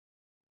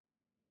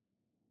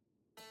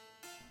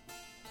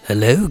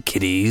Hello,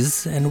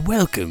 kiddies, and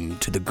welcome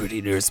to the Gritty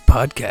Nurse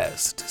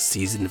Podcast,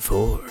 Season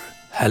 4,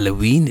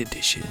 Halloween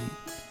Edition.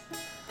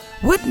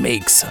 What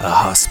makes a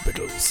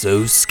hospital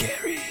so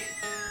scary?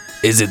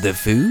 Is it the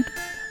food,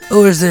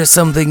 or is there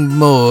something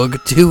more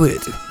to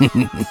it?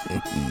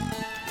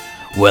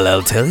 Well,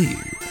 I'll tell you,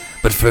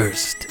 but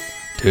first,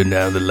 turn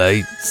down the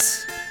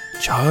lights,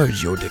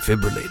 charge your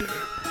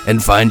defibrillator,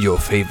 and find your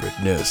favorite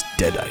nurse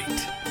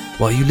deadite,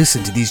 while you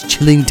listen to these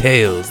chilling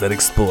tales that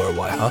explore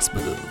why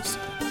hospitals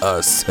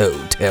are so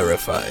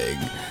terrifying.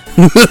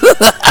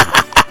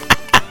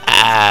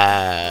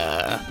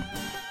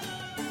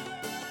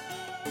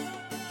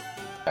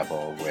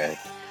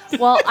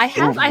 Well, I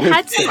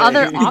had some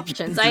other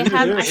options. I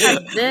had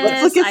this.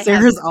 Let's look at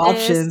Sarah's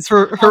options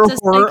for her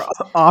horror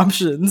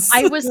options.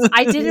 I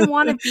didn't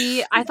want to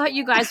be. I thought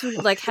you guys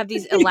would like have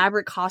these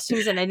elaborate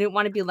costumes, and I didn't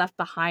want to be left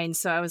behind.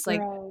 So I was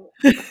like,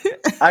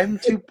 I'm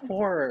too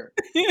poor.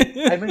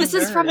 This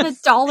is from the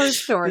dollar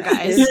store,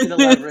 guys. It's an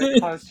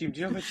elaborate costume.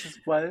 Do you know what this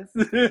was?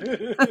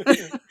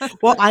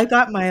 Well, I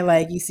got my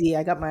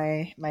I got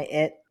my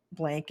it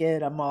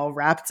blanket. I'm all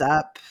wrapped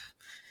up,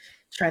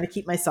 trying to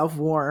keep myself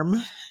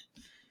warm.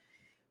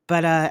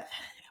 But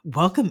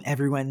welcome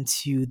everyone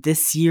to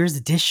this year's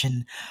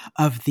edition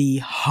of the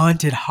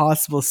Haunted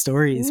Hospital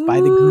Stories by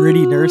the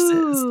Gritty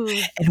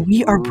Nurses. And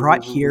we are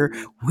brought here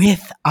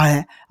with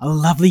a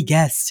lovely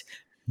guest,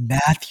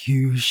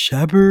 Matthew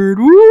Shepard.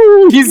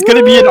 Woo! He's going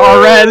to be an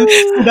RN.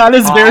 So that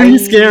is very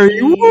scary.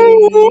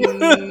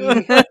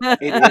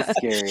 It is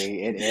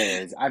scary. It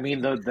is. I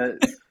mean,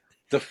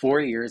 the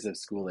 4 years of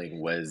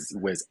schooling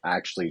was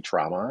actually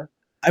trauma.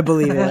 I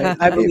believe it.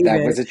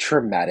 That was a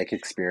traumatic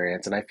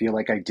experience, and I feel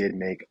like I did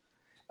make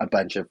a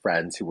bunch of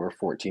friends who were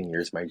 14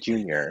 years my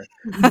junior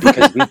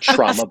because we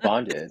trauma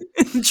bonded.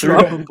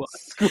 Through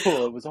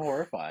school. It was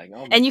horrifying.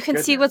 Oh, and you can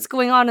see what's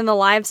going on in the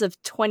lives of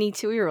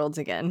 22-year-olds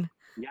again.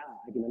 Yeah,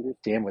 I can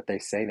understand what they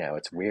say now.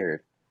 It's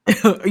weird.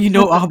 You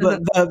know all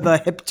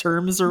the hip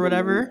terms or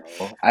whatever.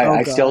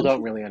 I still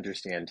don't really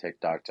understand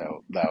TikTok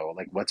though.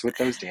 Like, what's with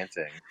those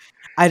dancing?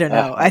 I don't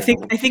know. I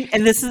think,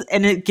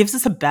 and it gives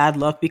us a bad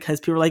look because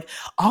people are like,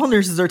 all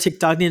nurses are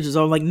TikTok ninjas.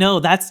 I'm like, no,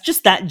 that's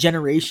just that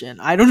generation.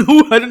 I don't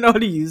know how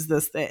to use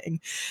this thing.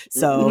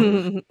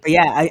 So, but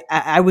yeah,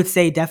 I would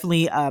say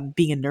definitely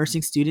being a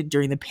nursing student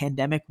during the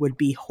pandemic would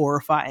be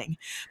horrifying.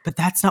 But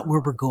that's not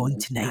where we're going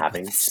tonight.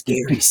 With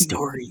scary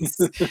stories.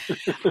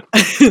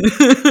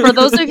 For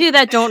those of you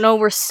that don't know,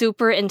 we're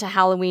super into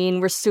Halloween.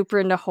 We're super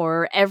into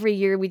horror. Every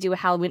year we do a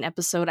Halloween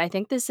episode. I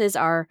think this is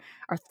our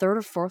third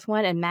or fourth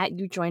one. And Matt,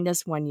 you joined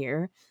us 1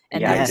 year.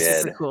 And yeah,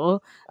 that's super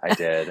cool. I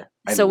did.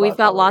 So we've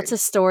got lots of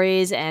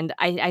stories. And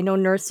I know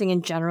nursing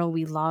in general,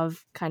 we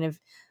love kind of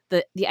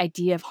the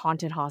idea of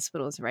haunted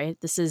hospitals, right?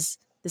 This is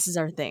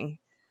our thing.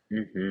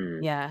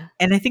 Mm-hmm. Yeah.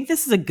 And I think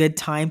this is a good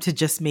time to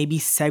just maybe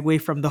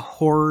segue from the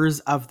horrors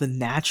of the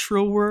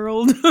natural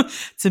world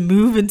to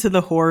move into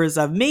the horrors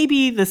of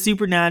maybe the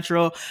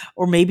supernatural,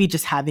 or maybe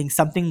just having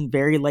something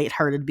very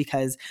lighthearted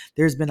because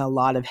there's been a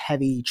lot of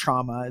heavy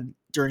trauma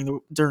during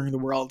the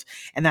world,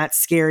 and that's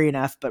scary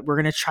enough, but we're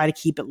going to try to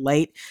keep it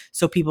light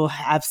so people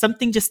have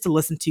something just to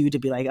listen to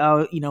be like,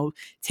 oh,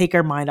 take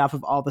our mind off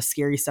of all the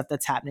scary stuff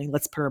that's happening.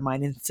 Let's put our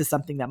mind into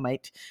something that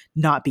might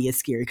not be as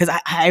scary. Because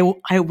I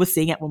was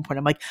saying at one point,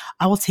 I'm like,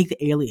 I will take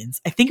the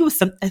aliens. I think it was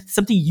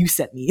something you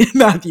sent me,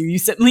 Matthew. You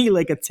sent me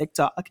like a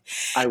TikTok,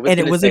 and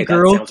it was a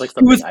girl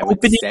who was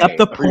opening up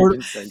the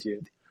portal.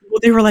 Well,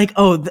 they were like,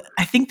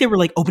 I think they were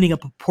like opening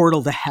up a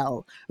portal to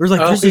hell. There was like,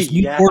 there's this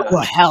new portal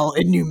to hell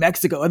in New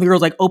Mexico. And the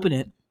girl's like, open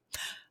it.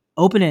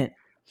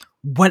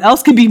 What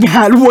else can be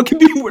bad?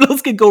 What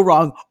else could go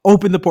wrong?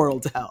 Open the portal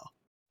to hell.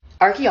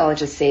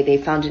 Archaeologists say they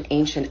found an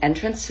ancient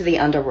entrance to the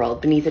underworld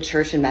beneath a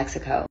church in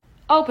Mexico.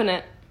 Open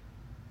it.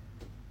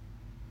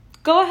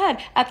 Go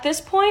ahead. At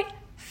this point,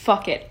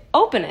 fuck it.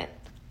 Open it.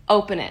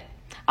 Open it.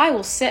 I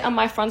will sit on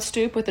my front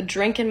stoop with a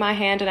drink in my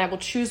hand and I will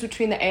choose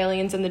between the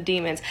aliens and the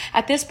demons.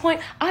 At this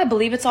point, I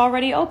believe it's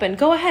already open.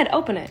 Go ahead,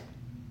 open it.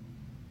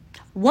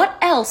 What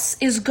else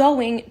is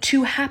going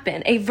to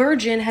happen? A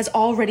virgin has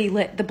already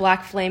lit the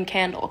black flame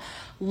candle.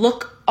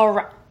 Look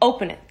around.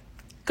 Open it.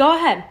 Go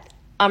ahead.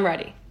 I'm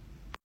ready.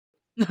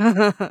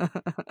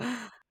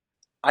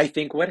 I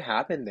think what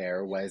happened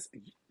there was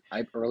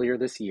earlier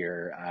this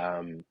year,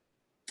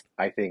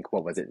 I think,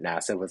 what was it?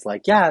 NASA was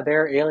like, yeah,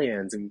 they're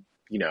aliens. And,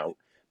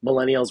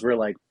 millennials were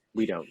like,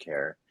 we don't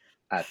care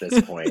at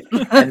this point.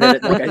 And then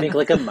I think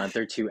like a month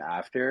or two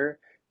after,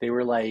 they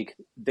were like,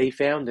 they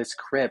found this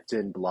crypt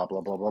and blah,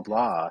 blah, blah, blah,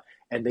 blah.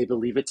 And they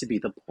believe it to be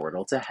the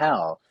portal to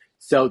hell.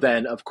 So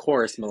then, of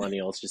course,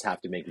 millennials just have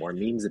to make more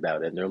memes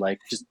about it. And they're like,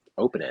 just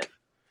open it.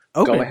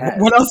 Go ahead.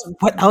 What else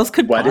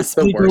could what possibly is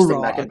the worst go thing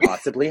wrong? that can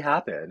possibly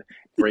happen?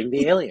 Bring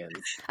the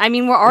aliens. I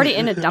mean, we're already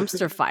in a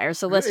dumpster fire,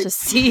 so let's just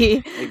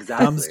see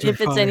exactly if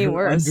it's any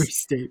worse.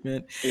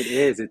 Understatement. It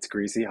is. It's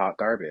greasy, hot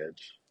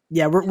garbage.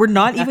 Yeah, we're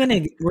not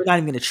even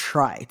gonna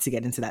try to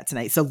get into that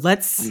tonight. So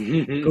let's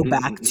go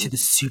back to the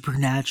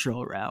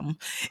supernatural realm,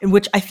 in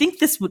which I think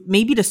this would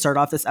maybe to start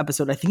off this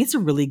episode. I think it's a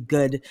really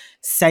good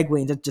segue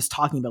into just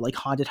talking about like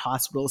haunted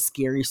hospitals,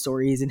 scary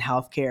stories in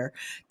healthcare.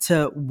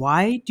 To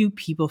why do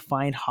people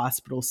find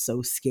hospitals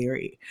so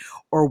scary,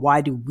 or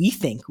why do we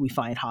think we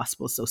find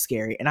hospitals so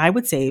scary? And I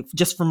would say,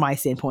 just from my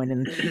standpoint,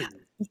 and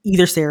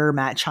either Sarah or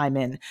Matt chime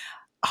in,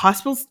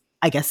 hospitals,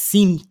 I guess,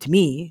 seem to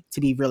me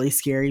to be really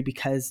scary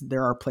because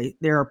there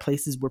are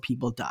places where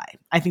people die.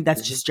 I think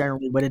that's just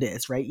generally what it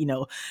is, right?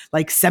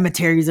 Like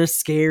cemeteries are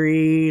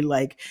scary.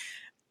 Like,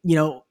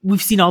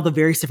 we've seen all the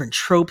various different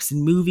tropes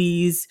in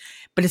movies,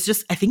 but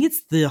I think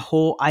it's the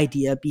whole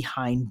idea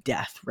behind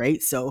death, right?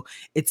 So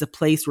it's a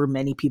place where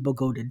many people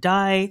go to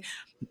die.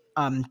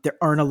 There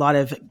aren't a lot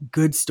of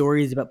good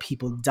stories about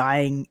people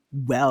dying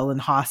well in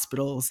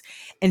hospitals,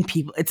 and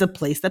it's a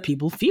place that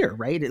people fear,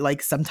 right?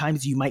 Like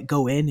sometimes you might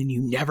go in and you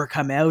never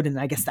come out. And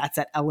I guess that's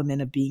that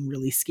element of being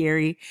really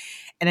scary.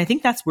 And I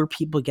think that's where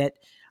people get,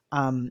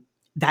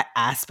 that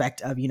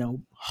aspect of,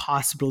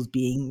 hospitals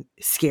being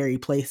scary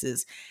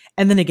places.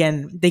 And then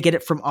again, they get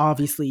it from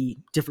obviously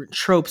different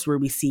tropes where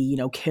we see,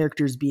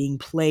 characters being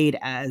played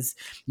as,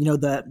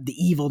 the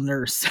evil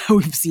nurse.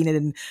 We've seen it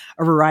in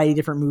a variety of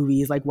different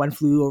movies, like One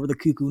Flew Over the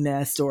Cuckoo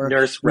Nest, or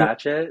Nurse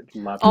Ratchet.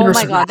 Oh Nurse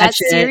my god, that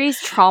Ratchet.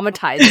 series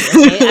traumatized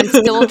me. Okay? I'm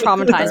still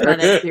traumatized by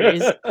that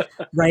series.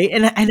 Right.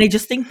 And I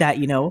just think that,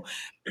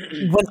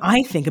 when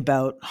I think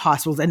about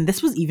hospitals, and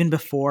this was even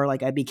before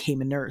like I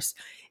became a nurse,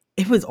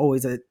 it was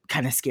always a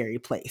kind of scary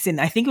place. And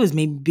I think it was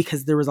maybe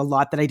because there was a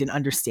lot that I didn't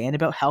understand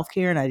about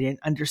healthcare and I didn't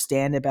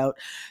understand about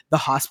the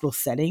hospital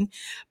setting.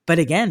 But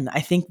again,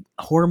 I think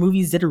horror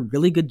movies did a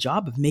really good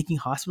job of making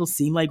hospitals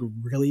seem like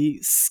really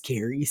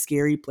scary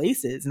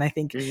places. And I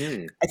think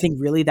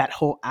really that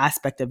whole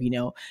aspect of,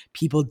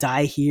 people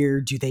die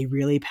here. Do they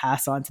really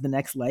pass on to the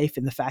next life?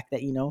 And the fact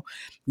that,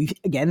 we've,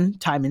 again,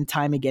 time and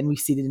time again, we've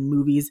seen it in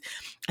movies.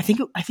 I think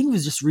it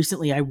was just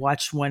recently I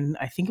watched one,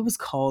 I think it was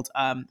called,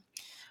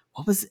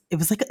 it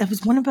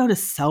was one about a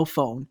cell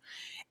phone,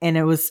 and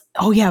it was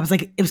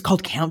it was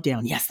called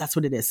Countdown. Yes, that's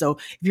what it is. So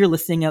if you're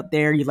listening out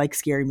there, you like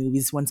scary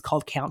movies, one's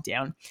called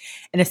Countdown.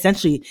 And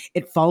essentially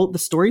the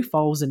story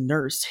follows a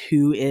nurse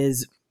who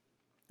is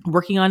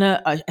working on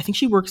I think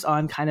she works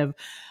on kind of,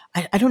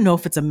 I don't know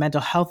if it's a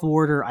mental health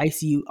ward or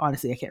ICU.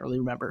 Honestly, I can't really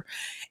remember.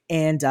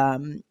 And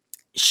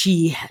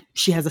she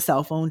has a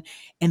cell phone,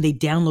 and they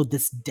download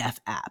this death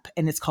app,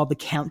 and it's called the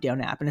Countdown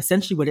app. And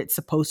essentially what it's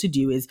supposed to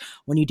do is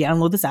when you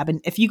download this app,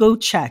 and if you go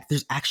check,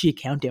 there's actually a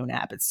Countdown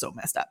app. It's so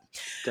messed up.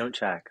 Don't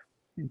check.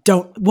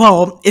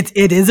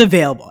 It is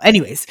available.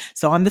 Anyways,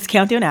 so on this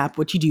Countdown app,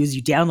 what you do is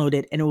you download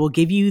it, and it will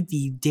give you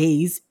the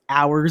days,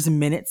 hours, and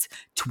minutes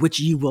to which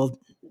you will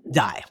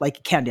die,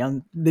 like count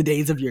down the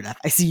days of your death.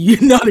 I see you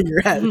nodding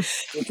your head.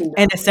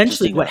 And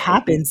essentially what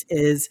happens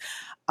is,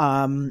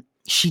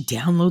 she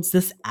downloads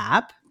this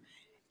app,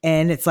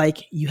 and it's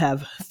like you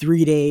have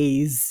 3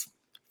 days,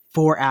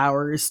 4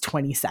 hours,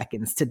 20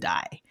 seconds to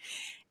die.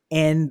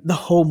 And the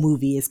whole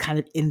movie is kind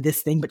of in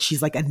this thing, but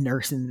she's like a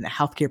nurse and a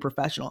healthcare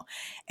professional.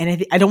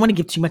 And I don't want to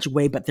give too much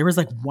away, but there was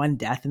like one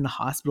death in the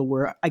hospital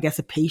where I guess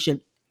a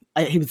patient,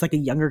 he was like a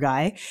younger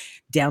guy,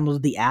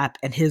 downloaded the app,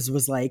 and his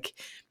was like,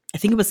 I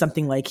think it was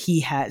something like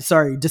he had,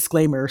 sorry,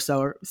 disclaimer.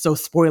 So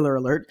spoiler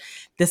alert.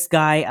 This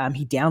guy,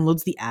 he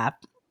downloads the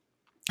app,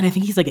 and I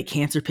think he's like a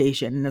cancer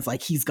patient, and it's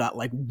like he's got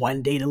like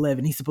 1 day to live,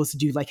 and he's supposed to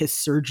do like his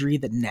surgery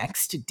the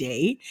next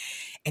day,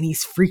 and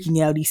he's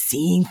freaking out. He's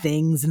seeing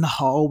things in the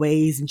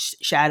hallways and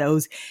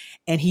shadows,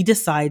 and he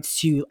decides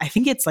to, I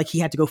think it's like he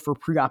had to go for a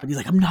pre-op, and he's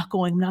like, I'm not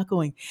going.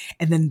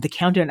 And then the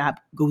Countdown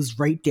app goes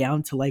right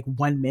down to like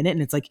 1 minute,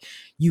 and it's like,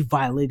 you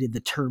violated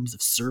the terms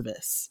of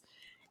service.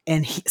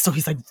 And so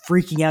he's like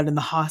freaking out in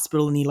the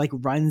hospital, and he like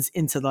runs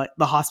into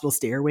the hospital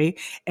stairway.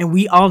 And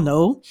we all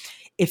know,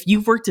 if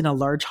you've worked in a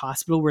large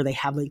hospital where they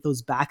have like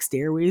those back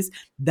stairways,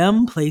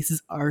 them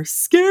places are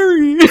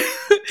scary.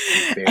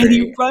 And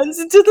he runs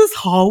into this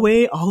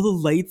hallway, all the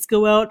lights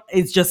go out.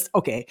 It's just,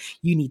 okay,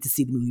 you need to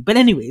see the movie. But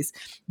anyways,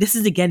 this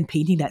is again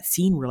painting that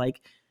scene where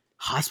like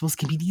hospitals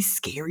can be these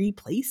scary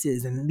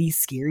places, and these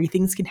scary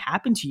things can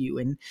happen to you.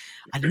 And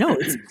I don't know,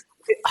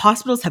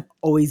 hospitals have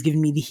always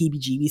given me the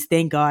heebie-jeebies.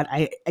 Thank God.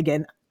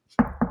 Again,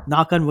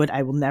 knock on wood,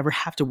 I will never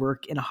have to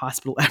work in a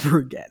hospital ever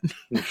again.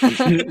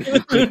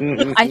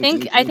 I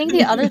think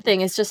the other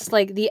thing is just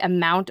like the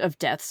amount of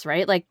deaths,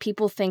 right? Like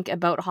people think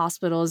about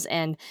hospitals,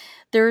 and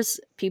there's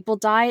people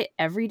die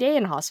every day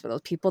in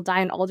hospitals. People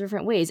die in all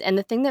different ways. And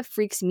the thing that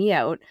freaks me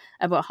out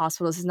about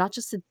hospitals is not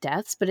just the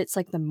deaths, but it's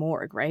like the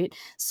morgue, right?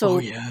 So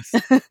yes.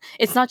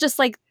 It's not just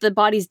like the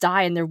bodies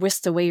die and they're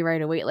whisked away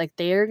right away. Like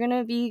they're going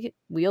to be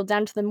wheeled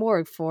down to the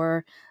morgue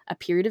for a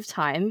period of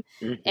time,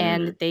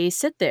 and they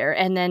sit there.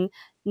 And then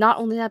not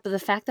only that, but the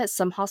fact that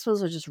some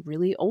hospitals are just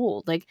really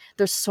old. Like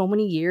there's so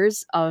many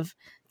years of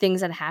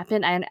things that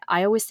happen. And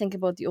I always think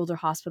about the older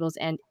hospitals,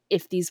 and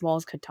if these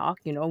walls could talk,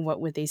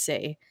 what would they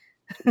say?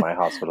 My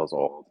hospital's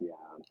old.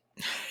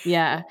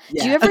 Yeah.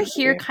 Do you ever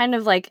hear kind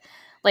of like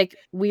like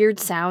weird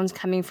sounds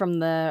coming from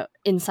the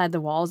inside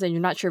the walls, and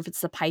you're not sure if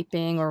it's the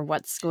piping or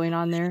what's going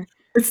on there.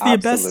 It's the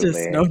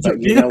asbestos. Absolutely. No, I'm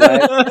But you joking. know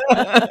what?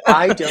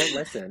 I don't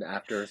listen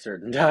after a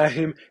certain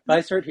time. If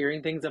I start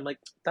hearing things, I'm like,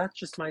 that's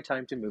just my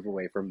time to move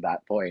away from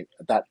that point,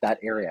 that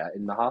area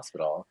in the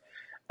hospital.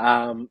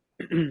 Um,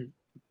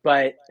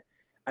 but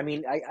I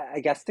mean, I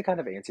guess to kind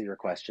of answer your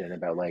question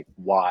about like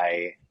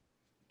why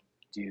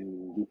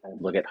do we kind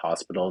of look at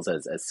hospitals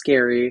as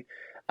scary?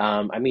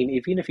 I mean,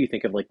 even if you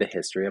think of like the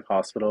history of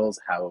hospitals,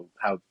 how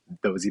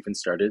those even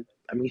started,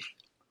 I mean,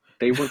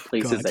 they were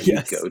places God, that you'd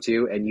yes. go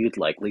to and you'd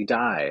likely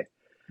die.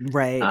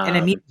 Right. And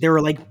I mean, Um, there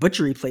were like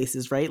butchery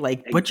places, right?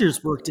 Like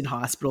butchers worked in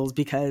hospitals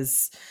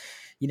because,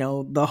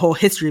 the whole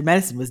history of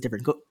medicine was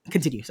different.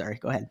 Continue. Sorry.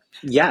 Go ahead.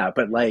 yeah,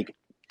 but like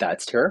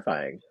that's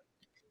terrifying.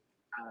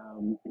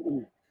 Um,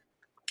 and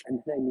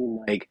then I mean,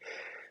 like,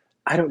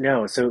 I don't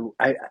know. So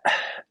I,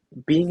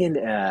 being in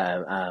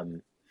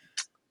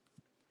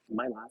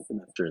my last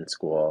semester in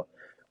school,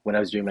 when I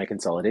was doing my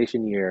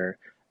consolidation year,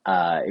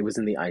 it was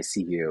in the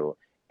ICU,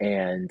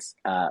 and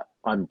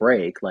on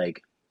break,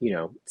 like,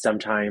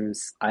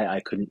 sometimes I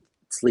couldn't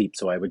sleep,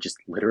 so I would just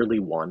literally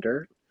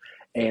wander.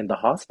 And the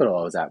hospital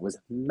I was at was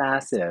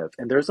massive,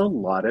 and there's a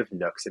lot of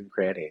nooks and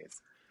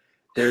crannies.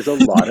 There's a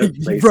lot of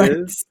Right.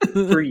 places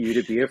for you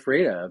to be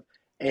afraid of.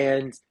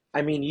 And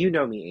I mean, you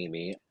know me,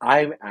 Amy.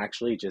 I'm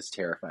actually just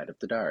terrified of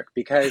the dark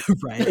because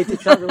Right.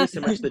 it's not really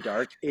so much the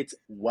dark, it's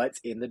what's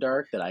in the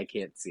dark that I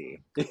can't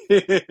see.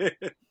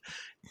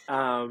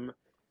 um,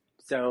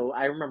 so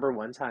I remember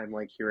one time,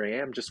 like, here I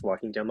am just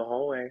walking down the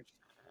hallway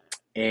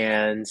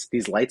and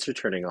these lights are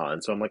turning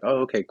on. So I'm like,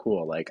 oh, okay,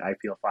 cool. Like, I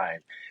feel fine.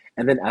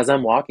 And then as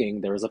I'm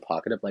walking, there was a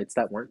pocket of lights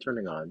that weren't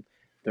turning on.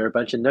 There were a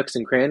bunch of nooks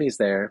and crannies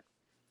there.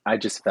 I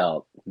just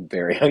felt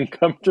very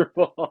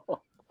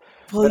uncomfortable.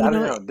 Well, But I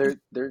don't know.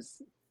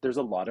 There's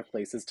a lot of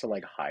places to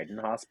like hide in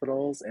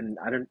hospitals, and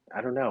I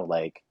don't know.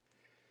 Like,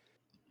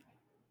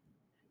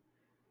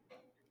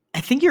 I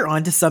think you're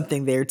onto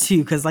something there too,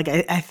 because like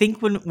I think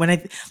when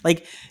I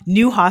like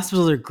new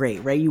hospitals are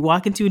great, right? You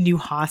walk into a new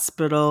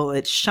hospital,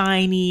 it's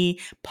shiny,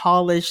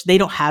 polished. They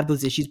don't have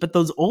those issues, but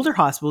those older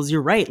hospitals,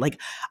 you're right.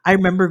 Like I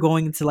remember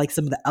going into like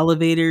some of the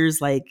elevators.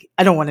 Like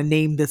I don't want to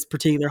name this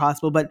particular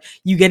hospital, but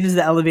you get into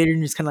the elevator and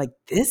you're just kind of like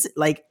this,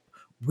 like.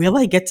 Will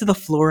I get to the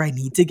floor I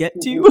need to get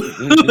to?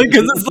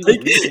 Because it's like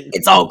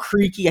it's all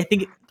creaky. I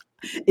think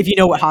if you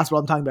know what hospital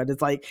I'm talking about,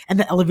 it's like, and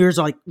the elevators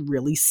are like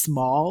really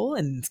small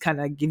and it's kind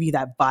of give you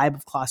that vibe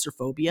of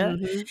claustrophobia.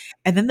 Mhm.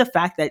 And then the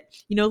fact that,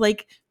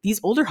 like these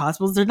older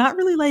hospitals, they're not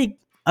really like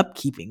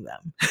upkeeping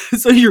them.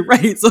 So you're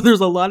right. So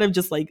there's a lot of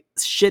just like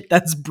shit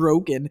that's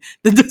broken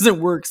that doesn't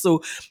work.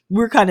 So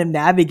we're kind of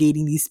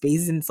navigating these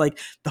spaces and it's like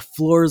the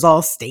floors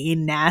all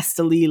stained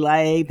nastily,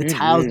 like the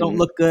tiles don't hmm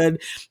look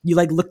good. You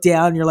like look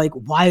down, you're like,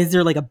 why is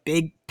there like a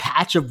big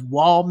patch of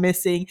wall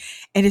missing?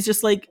 And it's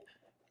just like,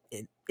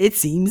 it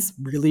seems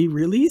really,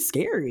 really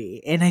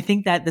scary. And I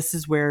think that this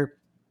is where,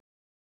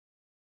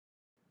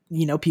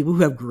 people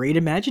who have great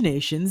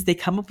imaginations, they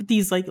come up with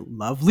these like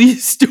lovely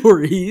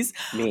stories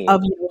me.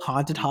 of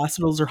haunted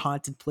hospitals or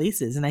haunted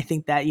places. And I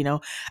think that,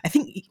 I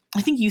think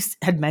you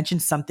had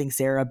mentioned something,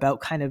 Sarah,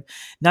 about kind of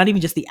not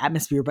even just the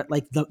atmosphere, but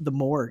like the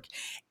morgue.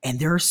 And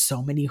there are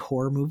so many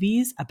horror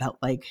movies about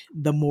like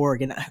the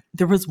morgue. And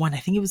there was one, I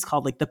think it was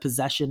called like The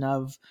Possession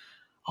of,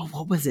 oh,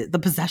 what was it? The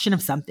Possession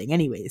of something.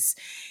 Anyways,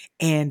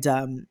 and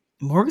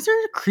morgues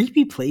are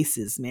creepy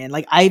places, man.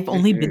 Like I've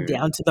only been hmm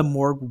down to the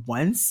morgue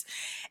once,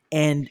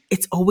 and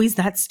it's always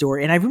that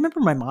story. And I remember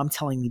my mom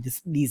telling me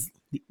these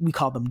we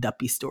call them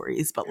duppy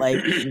stories, but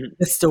like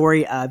the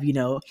story of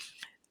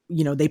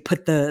they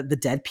put the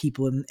dead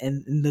people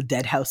in the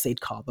dead house,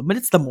 they'd call them, but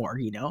it's the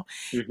morgue,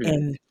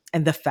 hmm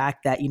and the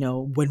fact that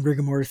when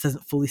rigor mortis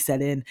doesn't fully set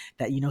in,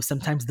 that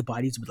sometimes the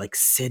bodies would like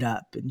sit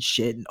up and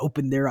shit and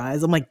open their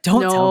eyes. I'm like,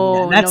 don't tell me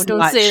that. No, That's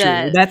don't not say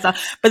true. that. That's not.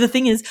 But the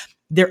thing is,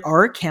 there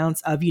are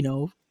accounts of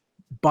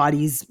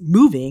bodies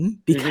moving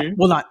because, hmm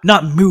well,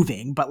 not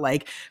moving, but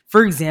like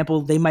for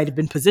example, they might have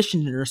been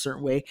positioned in a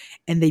certain way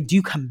and they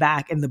do come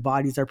back and the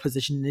bodies are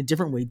positioned in a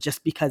different way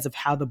just because of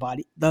how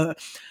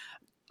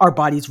our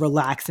bodies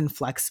relax and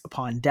flex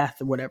upon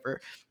death or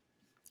whatever.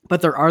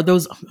 But there are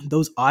those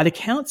odd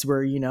accounts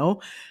where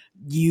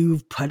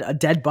you've put a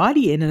dead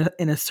body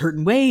in a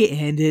certain way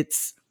and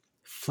it's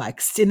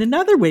flexed in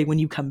another way when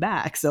you come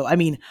back. So I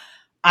mean,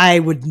 I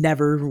would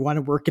never want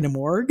to work in a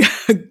morgue.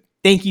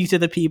 Thank you to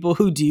the people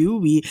who do.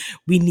 We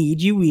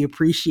need you. We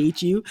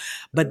appreciate you.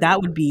 But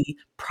that would be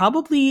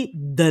probably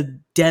the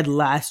dead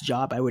last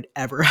job I would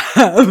ever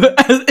have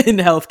in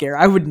healthcare.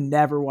 I would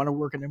never want to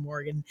work in a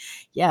morgue. And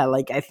yeah,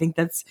 like I think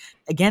that's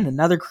again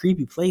another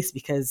creepy place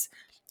because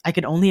I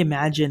could only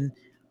imagine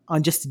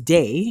on just a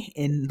day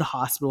in the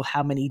hospital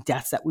how many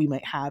deaths that we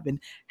might have and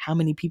how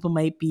many people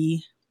might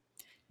be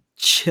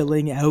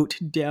chilling out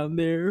down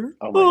there.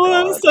 Oh my Oh,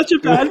 that was God. such a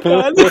bad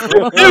pun.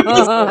 It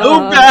was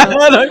so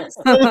bad. I'm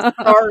so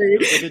sorry.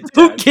 Like a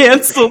Don't dad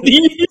cancel joke.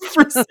 me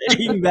for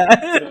saying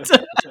that.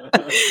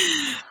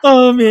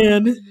 Oh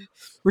man.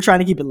 We're trying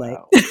to keep it light.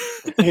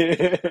 Wow.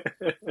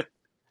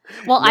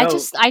 Well, No.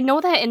 I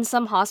know that in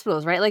some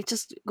hospitals, right? Like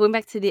just going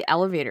back to the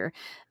elevator,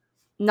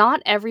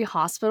 not every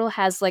hospital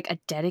has like a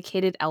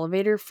dedicated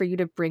elevator for you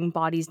to bring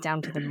bodies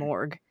down to the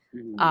morgue.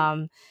 Mhm.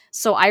 Um,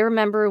 so I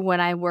remember when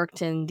I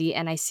worked in the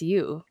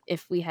NICU,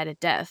 if we had a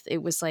death,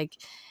 it was like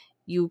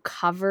you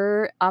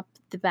cover up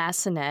the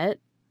bassinet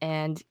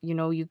and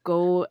you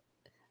go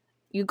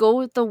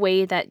the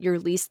way that you're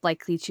least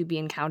likely to be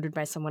encountered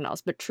by someone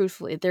else. But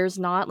truthfully, there's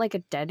not like a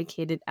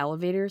dedicated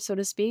elevator, so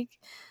to speak.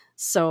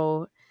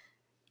 So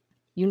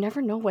you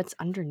never know what's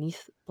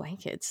underneath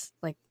blankets.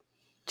 Like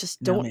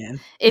just No, don't man.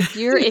 if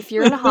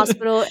you're in a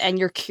hospital and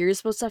you're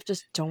curious about stuff,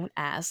 just don't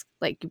ask.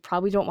 Like you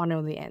probably don't want to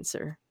know the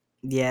answer.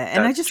 Yeah,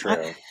 and That's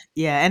true.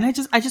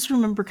 I just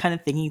remember kind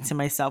of thinking to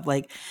myself,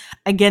 like,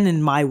 again,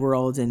 in my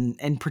world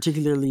and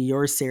particularly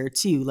yours, Sarah,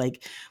 too,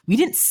 like, we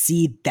didn't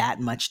see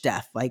that much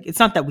death. Like, it's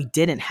not that we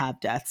didn't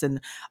have deaths,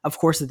 and of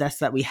course the deaths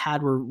that we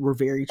had were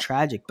very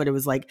tragic, but it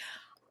was like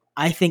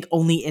I think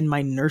only in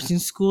my nursing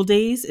school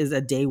days is a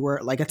day where,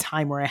 like, a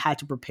time where I had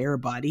to prepare a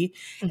body.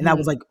 And that Mhm.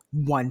 was like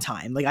one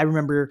time. Like, I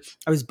remember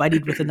I was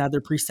buddied with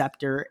another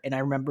preceptor, and I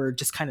remember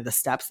just kind of the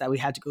steps that we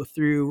had to go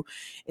through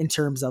in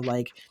terms of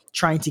like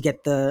trying to get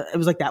it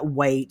was like that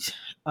white,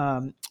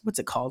 what's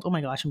it called? Oh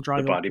my gosh, I'm The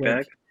drawing a body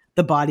bag? blank.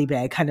 The body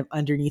bag kind of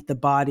underneath the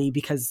body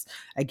because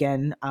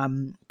again,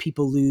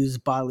 people lose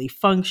bodily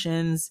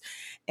functions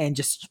and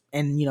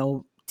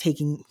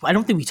taking I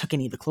don't think we took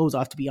any of the clothes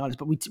off to be honest,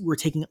 but we were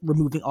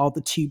removing all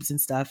the tubes and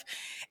stuff.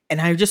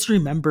 And I just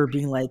remember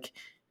being like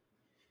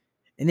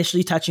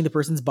initially touching the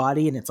person's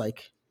body and it's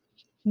like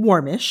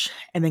warmish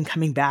and then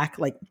coming back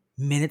like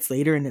minutes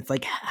later and it's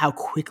like how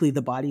quickly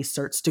the body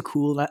starts to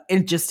cool and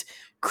it just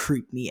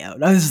creeped me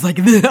out. I was just like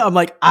I'm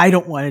like I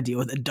don't want to deal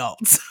with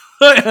adults.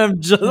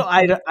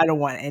 I don't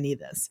want any of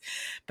this.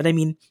 But I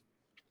mean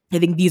I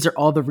think these are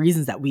all the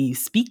reasons that we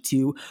speak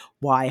to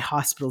why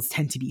hospitals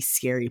tend to be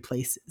scary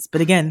places.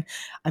 But again,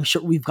 I'm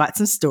sure we've got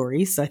some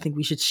stories, so I think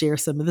we should share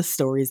some of the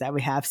stories that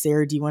we have.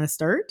 Sarah, do you want to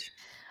start?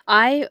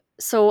 I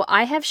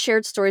have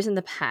shared stories in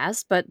the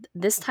past, but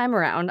this time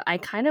around I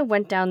kind of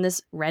went down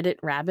this Reddit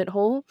rabbit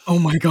hole. Oh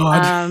my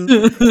god. Um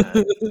Oh my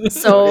God.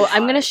 So So did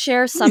I'm going to I.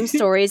 share some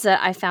stories that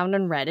I found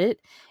on Reddit.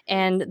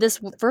 And this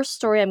first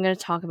story I'm going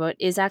to talk about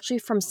is actually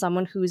from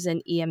someone who's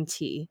an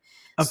EMT.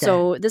 Okay.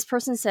 So this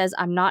person says,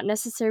 I'm not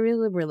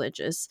necessarily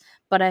religious,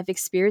 but I've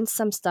experienced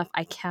some stuff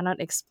I cannot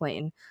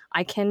explain.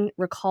 I can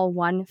recall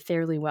one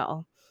fairly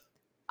well.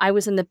 I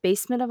was in the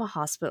basement of a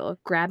hospital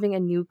grabbing a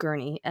new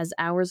gurney as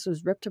ours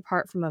was ripped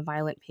apart from a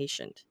violent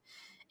patient.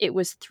 It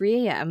was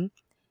 3 a.m.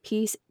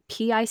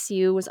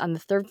 PICU was on the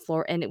third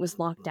floor and it was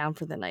locked down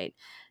for the night.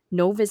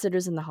 No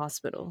visitors in the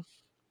hospital.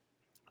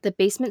 The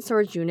basement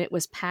storage unit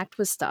was packed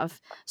with stuff,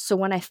 so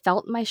when I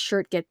felt my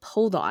shirt get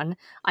pulled on,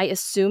 I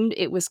assumed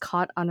it was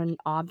caught on an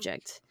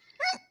object.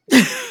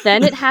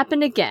 Then it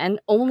happened again,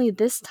 only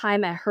this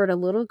time I heard a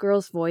little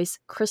girl's voice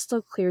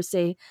crystal clear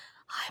say,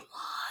 I'm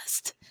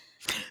lost.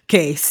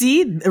 Okay,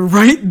 see,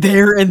 right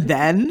there and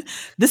then,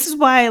 this is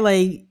why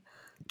like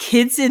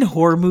kids in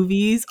horror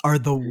movies are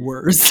the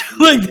worst.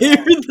 Like they're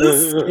the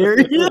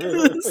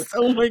scariest.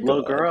 Oh my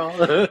Little god. girl,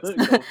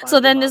 go So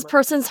find your then this mama.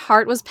 person's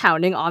heart was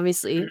pounding,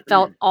 obviously,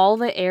 felt all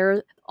the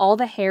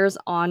hairs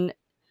on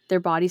their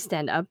body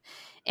stand up,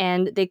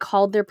 and they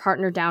called their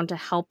partner down to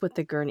help with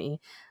the gurney.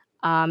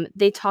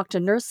 They talked to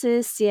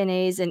nurses,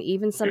 CNAs, and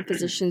even some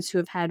physicians who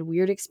have had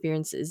weird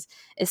experiences,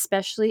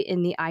 especially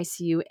in the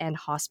ICU and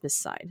hospice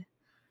side.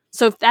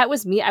 So if that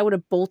was me, I would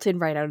have bolted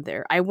right out of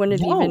there. I wouldn't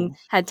have even No.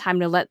 had time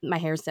to let my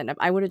hair stand up.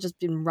 I would have just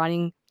been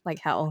running like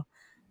hell.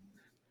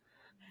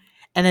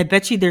 And I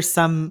bet you there's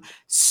some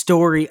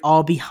story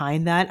all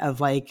behind that of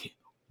like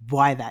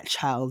why that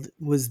child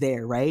was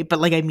there, right? But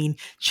like, I mean,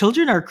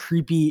 children are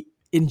creepy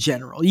in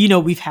general. You know,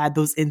 we've had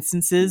those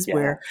instances Yeah.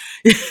 where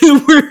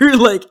where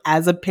like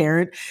as a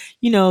parent,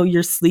 you know,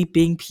 you're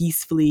sleeping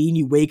peacefully and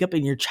you wake up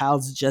and your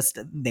child's just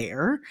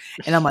there.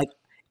 And I'm like,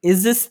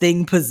 is this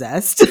thing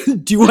possessed?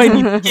 Do I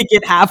need to kick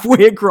it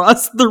halfway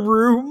across the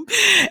room?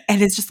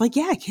 And it's just like,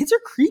 yeah, kids are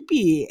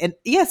creepy. And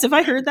yes, if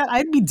I heard that,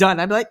 I'd be done.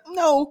 I'd be like,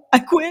 no, I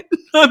quit.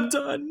 I'm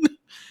done.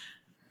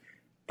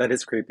 That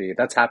is creepy.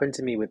 That's happened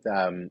to me with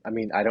I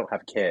mean, I don't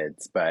have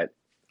kids, but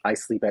I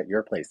sleep at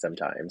your place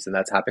sometimes, and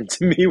that's happened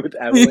to me with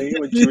Emily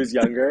when she was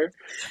younger.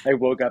 I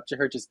woke up to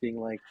her just being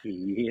like,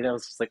 "Hee," and I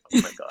was just like, "Oh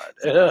my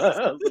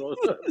God,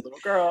 little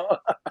girl."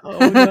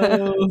 Oh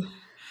no.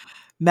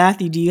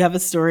 Matthew, do you have a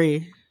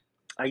story?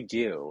 I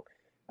do.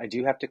 I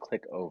do have to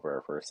click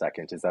over for a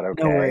second. Is that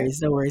No okay? worries.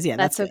 No worries. Yeah,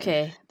 that's That's good.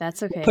 okay.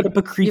 That's We'll put okay. up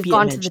a You've creepy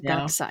gone to image the dark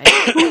now. side.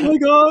 Oh my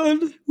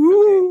god. Okay,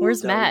 Woo.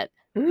 Where's so Matt?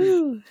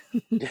 Ooh.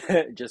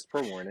 just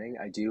for warning,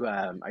 I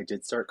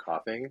did start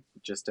coughing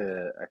just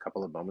a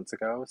couple of moments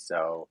ago,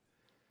 so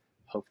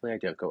hopefully I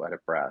don't go out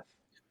of breath.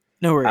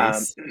 No Um,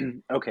 worries.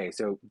 okay,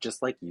 so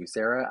just like you,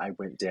 Sarah, I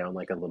went down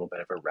like a little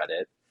bit of a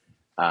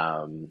Reddit,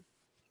 um,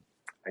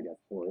 I guess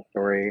horror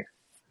story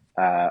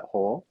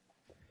hole,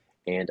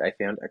 and I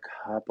found a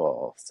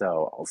couple.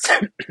 So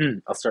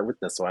I'll start with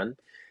this one.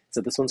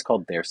 So this one's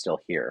called "They're Still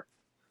Here."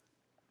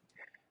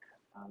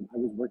 I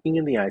was working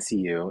in the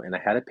ICU and I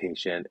had a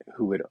patient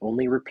who would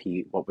only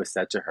repeat what was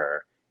said to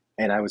her,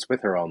 and I was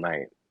with her all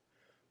night.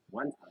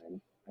 One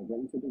time, I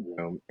went into the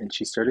room and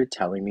she started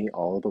telling me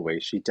all of the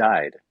ways she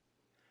died.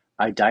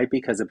 I died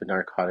because of a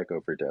narcotic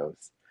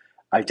overdose.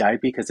 I died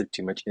because of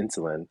too much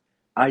insulin.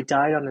 I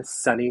died on a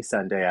sunny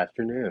Sunday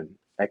afternoon,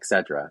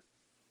 etc.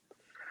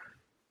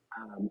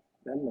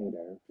 Then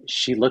later,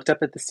 she looked up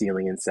at the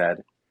ceiling and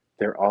said,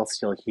 "They're all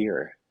still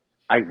here."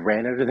 I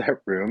ran out of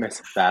that room as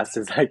fast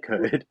as I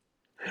could.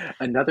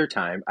 Another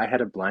time, I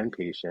had a blind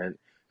patient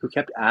who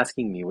kept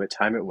asking me what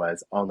time it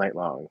was all night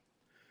long.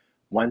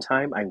 One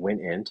time, I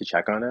went in to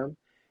check on him,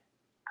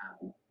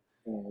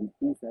 and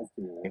he says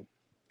to me,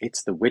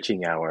 "It's the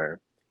witching hour."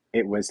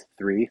 It was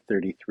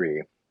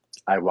 3:33.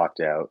 I walked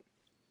out.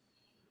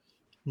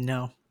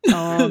 No.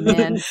 Oh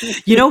man.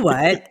 You know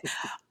what?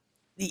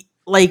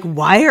 Like,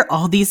 why are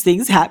all these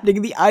things happening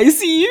in the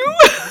ICU?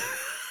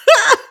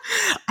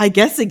 I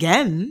guess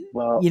again,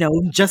 Well,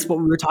 just what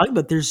we were talking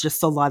about, there's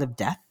just a lot of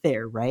death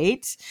there,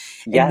 right?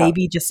 And yeah.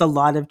 maybe just a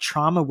lot of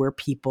trauma where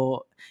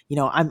people,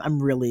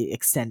 I'm really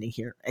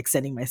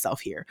extending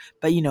myself here.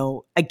 But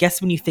I guess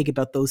when you think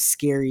about those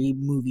scary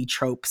movie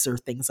tropes or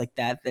things like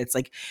that, that's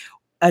like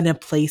in a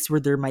place where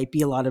there might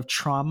be a lot of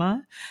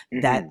trauma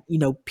that,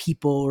 Mhm.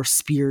 people or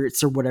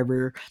spirits or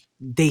whatever,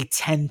 they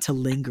tend to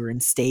linger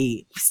and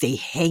stay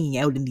hanging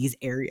out in these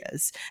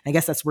areas. I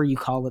guess that's where you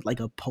call it like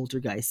a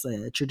poltergeist,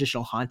 a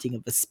traditional haunting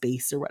of a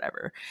space or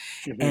whatever.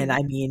 And Mhm.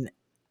 I mean,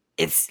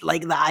 it's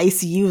like the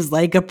ICU is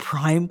like a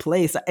prime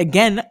place.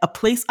 Again, a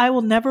place I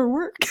will never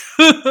work.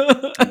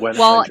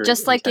 Well,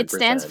 just like it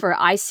stands 110%. for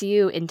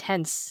ICU,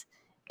 intense.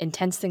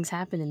 Intense things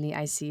happen in the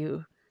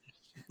ICU.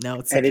 No,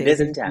 it's And it okay.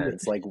 is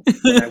intense. Like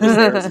when I was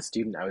there as a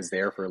student, I was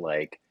there for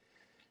like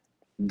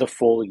the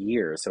full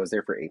year. So I was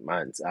there for 8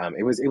 months.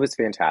 It was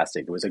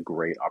fantastic. It was a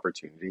great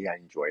opportunity. I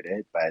enjoyed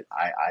it, but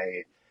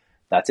I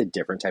that's a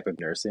different type of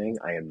nursing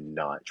I am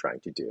not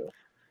trying to do.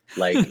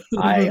 Like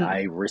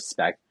I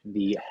respect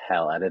the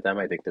hell out of them.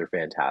 I think they're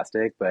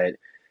fantastic, but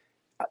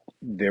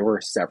there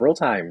were several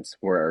times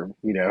where,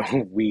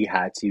 we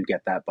had to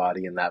get that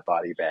body in that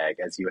body bag,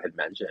 as you had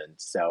mentioned.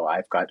 So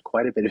I've got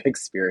quite a bit of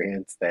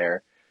experience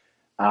there.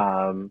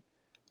 Um,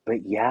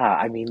 but yeah,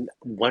 I mean,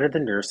 one of the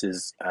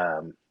nurses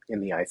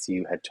in the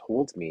ICU had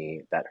told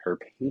me that her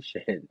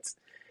patient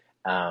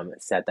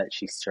said that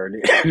she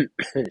started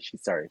she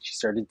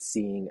started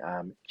seeing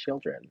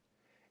children,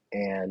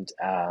 and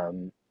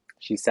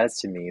she says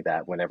to me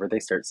that whenever they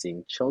start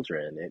seeing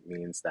children, it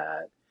means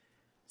that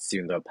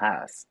soon they'll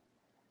pass.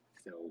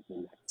 So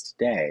the next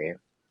day,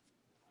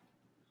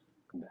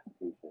 that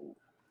patient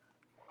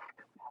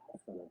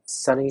passed on a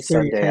sunny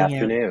Sorry, you're Sunday cutting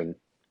out. afternoon.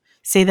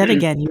 Say that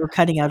again. You were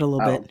cutting out a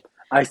little Oh, bit.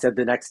 I said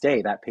the next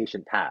day that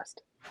patient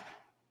passed.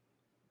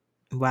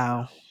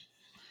 Wow.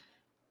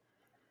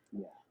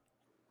 Yeah.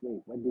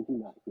 Wait, when did you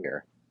not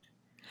hear?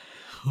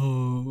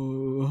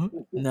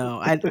 No,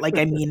 I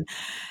mean,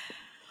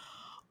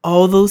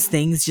 all those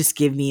things just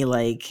give me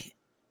like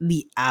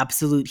the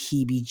absolute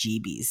heebie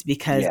jeebies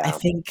because I Yeah.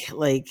 think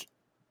like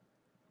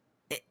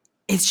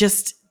it's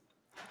just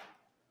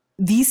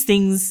these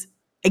things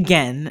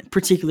again,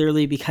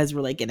 particularly because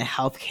we're like in a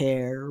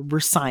healthcare, we're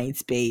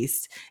science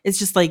based. It's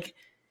just like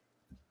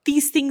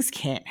these things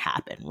can't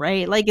happen,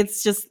 right? Like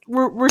it's just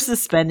we're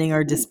suspending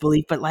our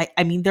disbelief, but like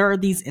I mean, there are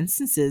these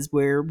instances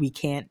where we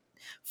can't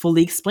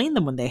fully explain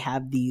them when they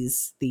have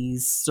these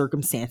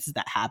circumstances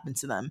that happen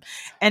to them.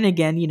 And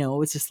again,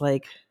 it's just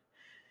like,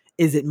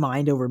 is it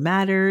mind over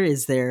matter?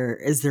 Is there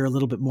a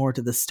little bit more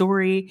to the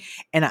story?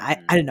 And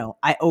I don't know.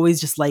 I always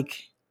just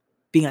like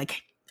being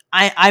like,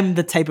 I'm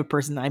the type of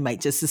person I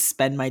might just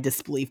suspend my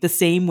disbelief the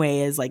same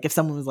way as like if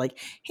someone was like,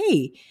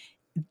 hey,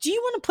 do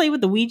you want to play with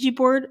the Ouija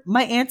board?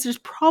 My answer is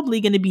probably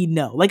going to be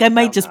no. Like I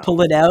might Hell just pull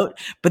no. it out,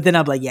 but then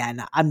I'm like, yeah,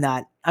 no, I'm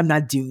not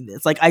doing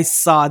this. Like I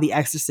saw The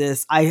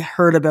Exorcist. I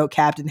heard about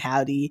Captain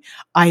Howdy.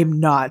 I am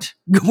not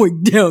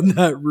going down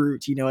that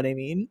route. You know what I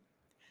mean?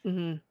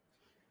 Hmm.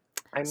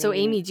 I So,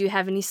 mean, Amy, do you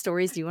have any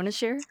stories you want to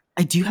share?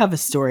 I do have a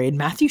story, and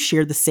Matthew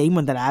shared the same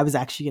one that I was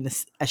actually going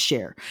to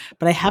share,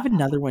 but I have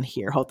another one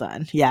here. Hold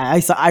on. Yeah,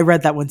 I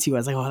read that one too. I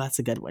was like, oh, that's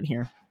a good one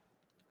here.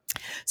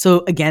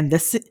 So again,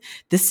 this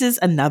is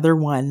another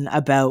one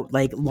about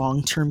like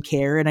long-term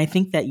care, and I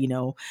think that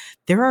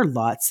there are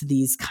lots of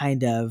these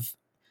kind of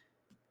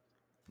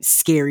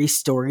scary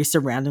stories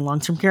surrounding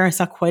long-term care. I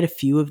saw quite a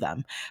few of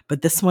them,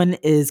 but this one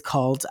is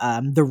called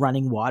The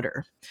Running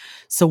Water.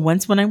 So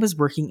once when I was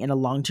working in a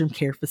long-term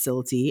care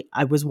facility,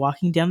 I was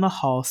walking down the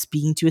hall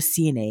speaking to a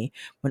CNA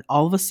when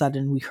all of a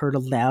sudden we heard a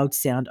loud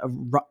sound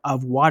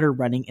of water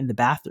running in the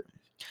bathroom.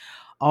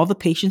 All the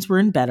patients were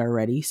in bed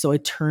already, so I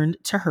turned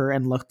to her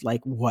and looked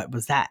like, what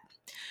was that?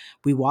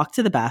 We walked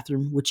to the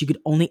bathroom, which you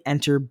could only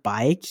enter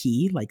by a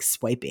key, like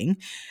swiping,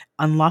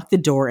 unlocked the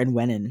door, and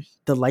went in.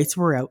 The lights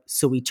were out,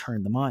 so we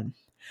turned them on.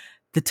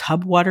 The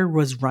tub water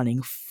was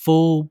running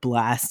full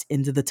blast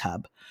into the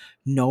tub.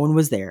 No one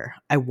was there.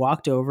 I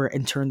walked over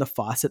and turned the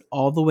faucet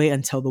all the way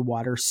until the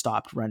water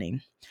stopped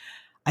running.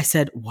 I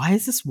said, "Why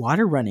is this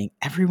water running?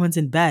 Everyone's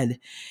in bed."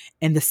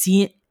 And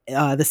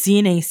the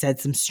CNA said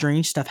some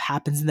strange stuff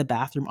happens in the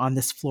bathroom on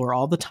this floor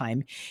all the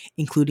time,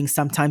 including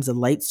sometimes the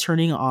lights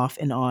turning off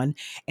and on,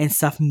 and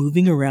stuff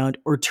moving around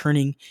or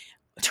turning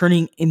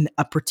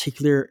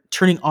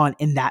on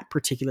in that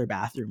particular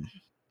bathroom.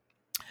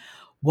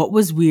 What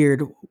was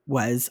weird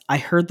was I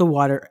heard the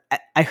water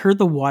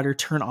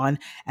turn on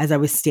as I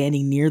was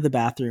standing near the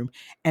bathroom,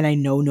 and I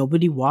know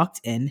nobody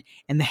walked in,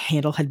 and the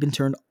handle had been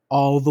turned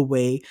all the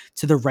way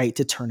to the right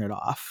to turn it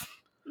off.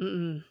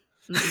 Mm-mm.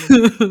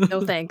 Mm-mm.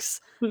 No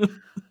thanks.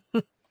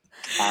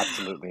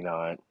 Absolutely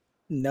not.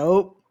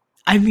 Nope.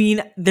 I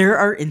mean, there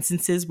are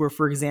instances where,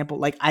 for example,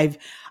 like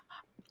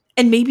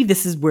and maybe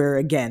this is where,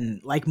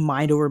 again, like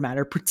mind over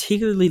matter,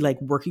 particularly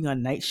like working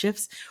on night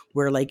shifts,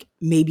 where like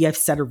maybe I've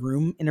set a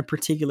room in a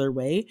particular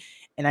way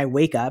and I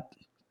wake up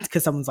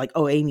because someone's like,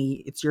 oh,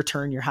 Amy, it's your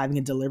turn. You're having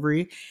a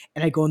delivery.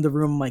 And I go in the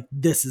room, I'm like,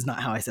 this is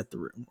not how I set the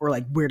room. Or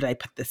like, where did I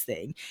put this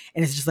thing?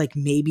 And it's just like,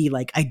 maybe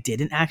like I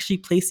didn't actually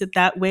place it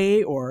that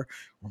way. Or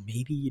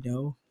maybe,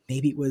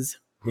 maybe it was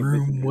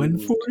room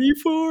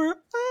 144.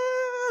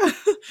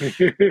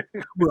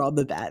 Where all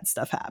the bad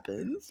stuff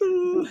happens.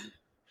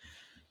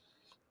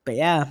 But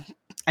yeah,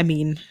 I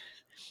mean,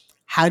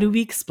 how do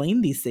we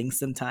explain these things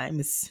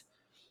sometimes?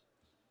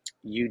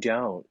 You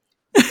don't.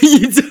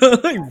 You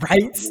don't,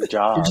 right? Your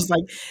job. You're just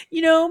like,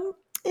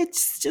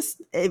 it's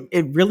just,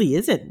 it really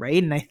isn't,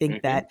 right? And I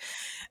think that,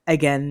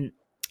 again,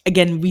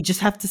 we just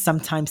have to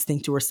sometimes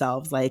think to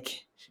ourselves,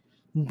 like,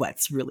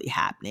 what's really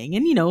happening?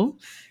 And,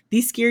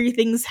 these scary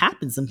things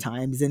happen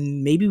sometimes,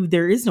 and maybe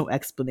there is no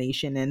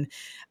explanation, and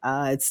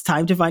it's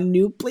time to find a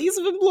new place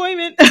of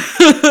employment.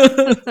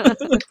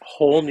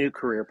 Whole new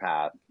career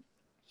path.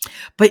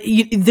 But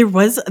there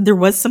was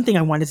something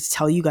I wanted to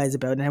tell you guys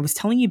about, and I was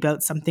telling you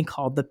about something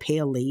called the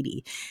Pale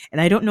Lady. And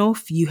I don't know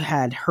if you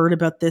had heard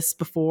about this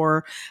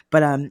before,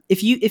 but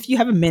if you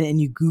have a minute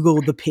and you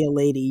Google the Pale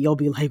Lady, you'll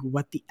be like,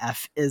 "What the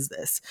f is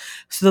this?"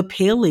 So the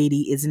Pale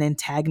Lady is an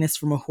antagonist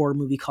from a horror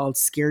movie called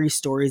Scary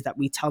Stories That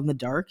We Tell in the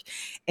Dark,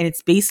 and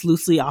it's based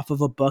loosely off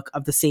of a book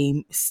of the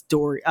same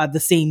story,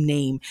 the same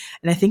name.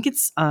 And I think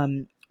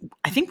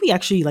I think we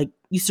actually like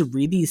used to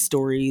read these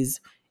stories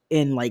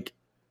in like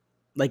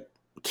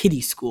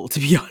kiddie school, to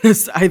be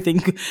honest. I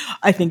think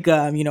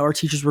our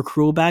teachers were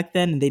cruel back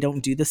then and they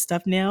don't do this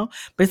stuff now,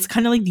 but it's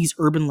kind of like these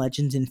urban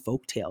legends and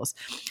folk tales.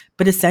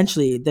 But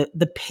essentially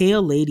the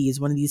Pale Lady is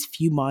one of these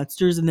few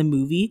monsters in the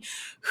movie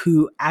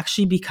who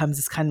actually becomes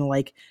this kind of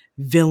like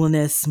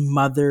villainous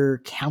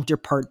mother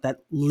counterpart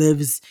that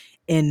lives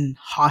in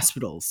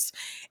hospitals.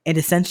 And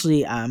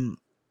essentially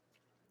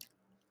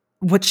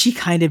what she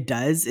kind of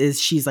does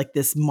is she's like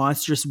this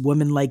monstrous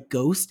woman-like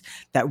ghost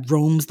that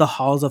roams the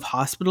halls of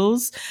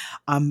hospitals.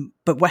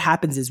 But what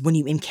happens is when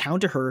you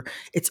encounter her,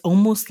 it's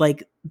almost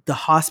like the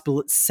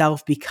hospital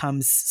itself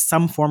becomes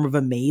some form of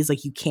a maze.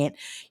 Like you can't,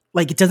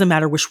 like it doesn't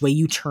matter which way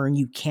you turn,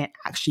 you can't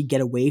actually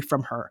get away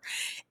from her.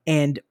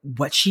 And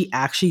what she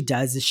actually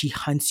does is she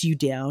hunts you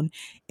down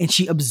and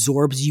she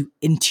absorbs you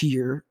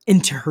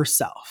into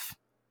herself.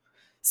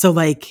 So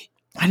like,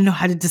 I don't know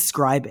how to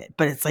describe it,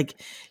 but it's like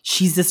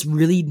she's this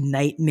really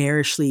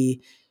nightmarishly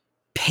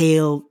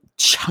pale,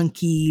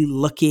 chunky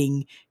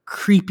looking,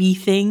 creepy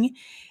thing.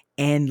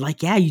 And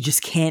like, yeah, you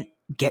just can't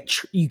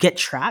you get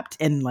trapped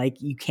and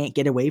like you can't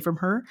get away from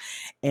her.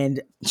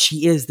 And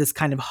she is this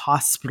kind of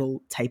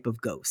hospital type of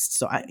ghost.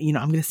 So I'm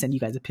going to send you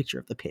guys a picture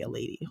of the Pale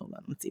Lady. Hold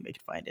on. Let's see if I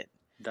can find it.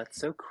 That's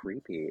so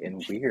creepy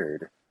and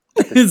weird.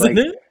 Isn't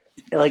it?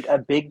 Like a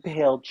big,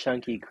 pale,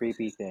 chunky,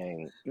 creepy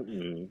thing.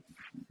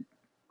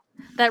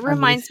 That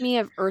reminds me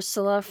of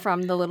Ursula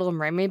from The Little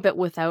Mermaid, but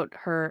without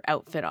her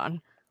outfit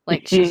on.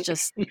 Like she's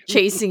just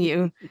chasing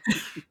you,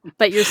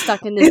 but you're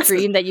stuck in this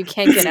dream that you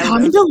can't get out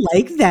of. It's kind of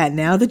like that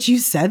now that you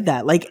said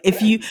that. Like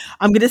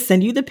I'm going to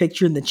send you the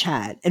picture in the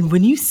chat. And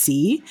when you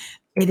see,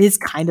 it is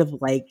kind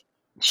of like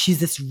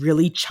she's this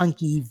really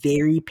chunky,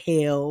 very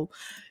pale,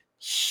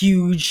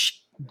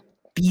 huge,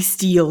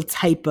 bestial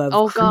type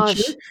of creature.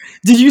 Gosh.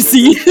 Did you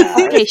see?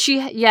 Okay,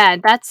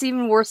 that's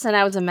even worse than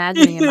I was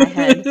imagining in my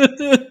head.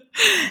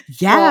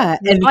 Yeah.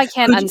 Well, and I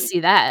can't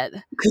unsee that.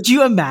 Could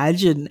you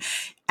imagine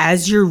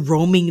as you're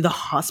roaming the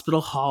hospital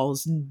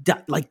halls,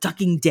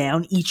 ducking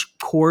down each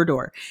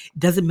corridor, it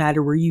doesn't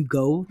matter where you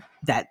go,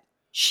 that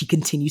she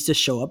continues to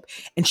show up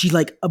and she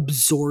like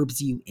absorbs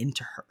you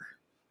into her.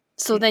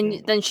 So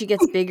then she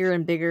gets bigger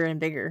and bigger and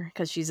bigger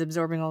because she's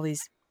absorbing all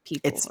these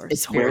people.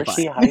 It's where is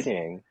she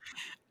hiding?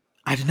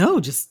 I don't know.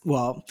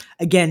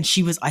 Again,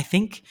 I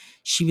think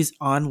she was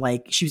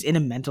in a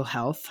mental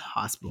health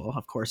hospital.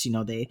 Of course,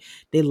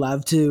 they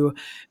love to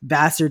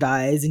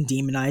bastardize and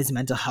demonize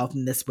mental health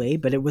in this way,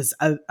 but it was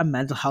a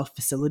mental health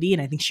facility.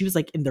 And I think she was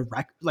like in the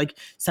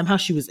somehow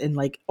she was in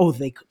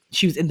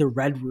she was in the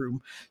red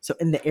room. So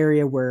in the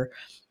area where,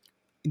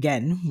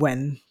 again,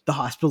 when the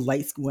hospital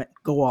lights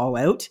go all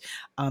out,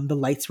 the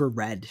lights were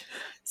red.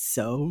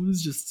 So it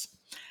was just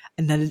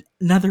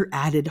another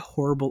added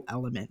horrible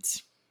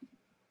element.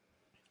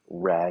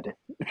 Red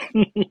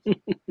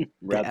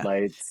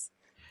lights,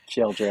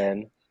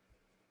 children.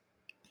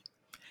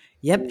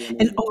 Yep.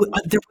 And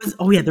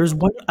there was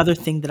one other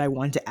thing that I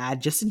wanted to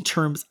add just in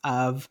terms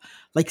of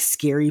like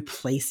scary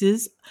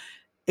places.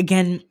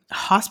 Again,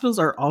 hospitals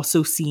are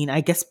also seen,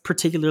 I guess,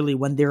 particularly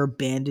when they're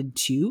abandoned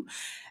too,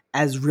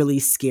 as really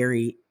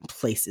scary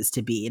places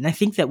to be. And I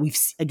think that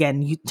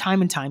again,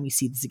 time and time you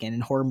see this again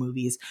in horror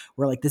movies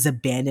where like this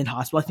abandoned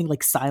hospital. I think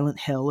like Silent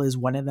Hill is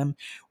one of them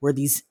where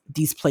these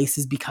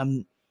places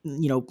become,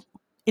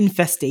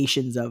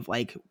 infestations of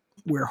like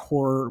where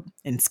horror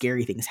and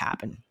scary things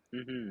happen.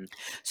 Hmm.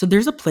 So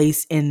there's a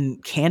place in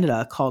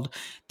Canada called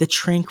the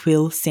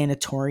Tranquil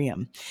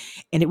Sanatorium,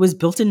 and it was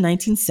built in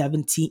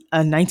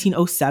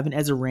 1907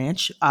 as a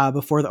ranch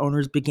before the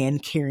owners began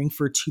caring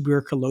for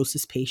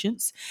tuberculosis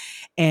patients,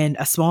 and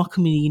a small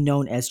community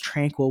known as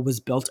Tranquil was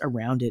built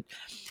around it.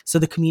 So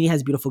the community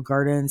has beautiful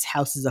gardens,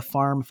 houses, a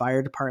farm,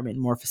 fire department,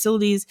 and more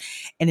facilities.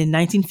 And in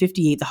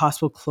 1958, the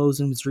hospital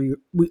closed and was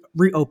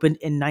reopened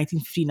in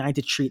 1959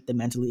 to treat the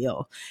mentally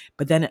ill.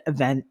 But then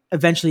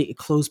eventually it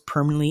closed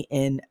permanently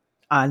in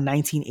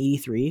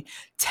 1983.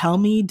 Tell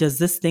me, does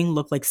this thing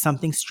look like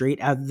something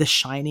straight out of The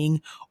Shining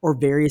or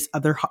various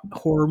other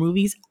horror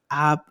movies?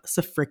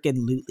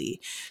 Abso-freaking-lutely.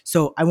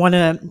 So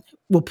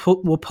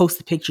we'll post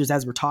the pictures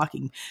as we're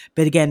talking.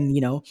 But again,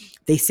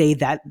 they say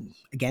that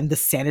again the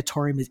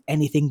sanatorium is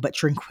anything but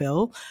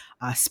tranquil.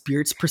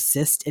 Spirits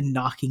persist in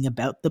knocking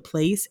about the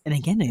place, and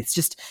again, it's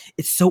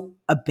so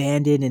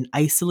abandoned and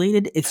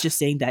isolated. It's just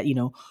saying that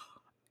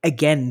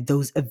again,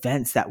 those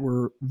events that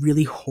were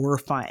really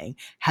horrifying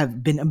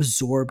have been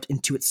absorbed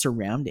into its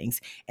surroundings.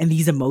 And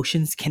these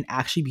emotions can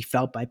actually be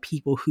felt by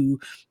people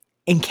who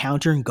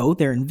encounter and go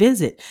there and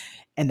visit.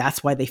 And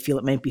that's why they feel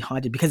it might be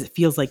haunted, because it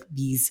feels like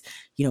these,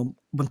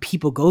 when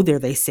people go there,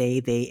 they say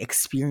they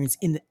experience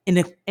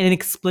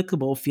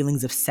inexplicable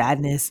feelings of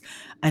sadness,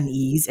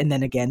 unease, and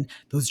then again,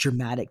 those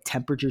dramatic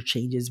temperature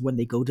changes when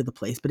they go to the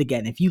place. But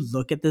again, if you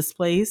look at this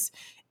place,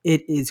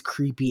 it is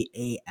creepy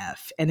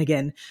AF. And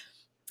again,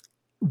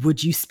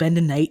 would you spend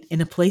a night in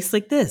a place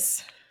like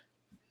this?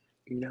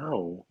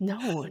 No. No.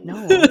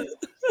 You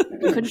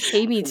couldn't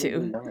pay me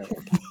to.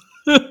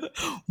 No.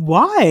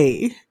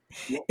 Why?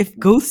 If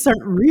ghosts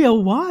aren't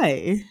real,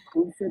 why?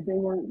 Who said they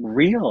weren't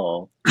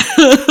real?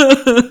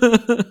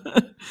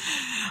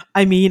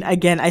 I mean,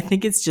 again, I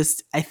think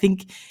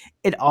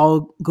it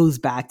all goes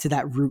back to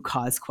that root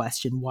cause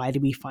question. Why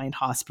do we find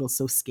hospitals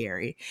so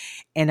scary?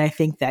 And I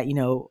think that,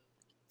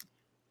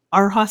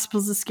 are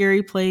hospitals a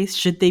scary place?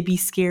 Should they be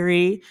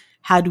scary?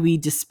 How do we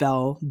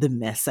dispel the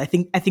myths? I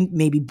think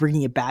maybe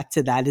bringing it back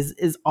to that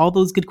is all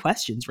those good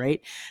questions,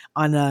 right?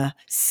 On a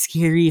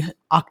scary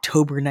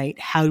October night,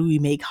 how do we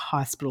make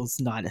hospitals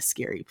not a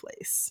scary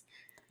place?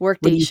 Work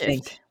What do day you shift.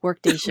 think?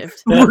 Work day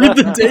shift. Work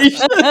the day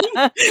shift.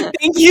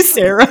 Thank you,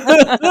 Sarah.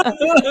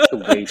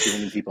 Way too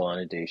many people on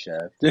a day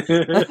shift.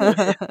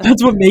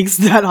 That's what makes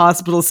that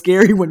hospital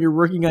scary when you're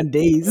working on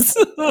days.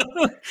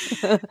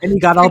 And you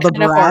got all the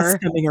Kind of brass horror.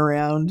 coming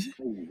around.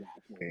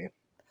 Exactly.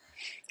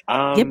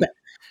 Yeah, but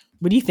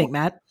what do you think,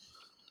 Matt?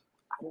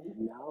 I don't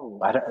know.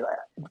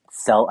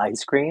 Sell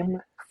ice cream?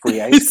 Free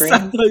ice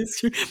cream?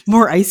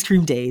 More ice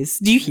cream days.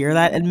 Do you hear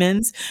that,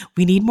 Edmonds?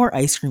 We need more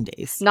ice cream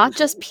days. Not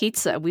just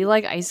pizza. We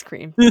like ice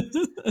cream.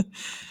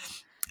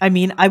 I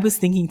mean, I was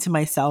thinking to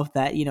myself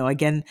that,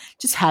 again,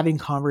 just having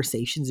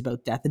conversations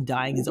about death and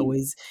dying is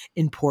always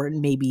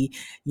important. Maybe,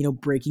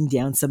 breaking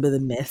down some of the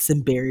myths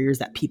and barriers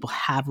that people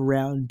have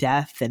around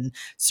death and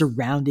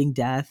surrounding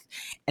death.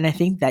 And I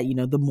think that,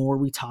 the more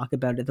we talk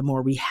about it, the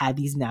more we have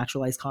these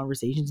naturalized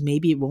conversations,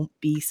 maybe it won't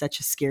be such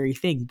a scary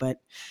thing, but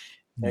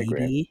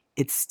maybe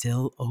it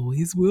still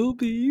always will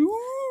be.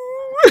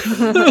 So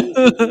What do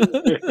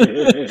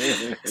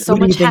you much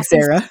think, happens.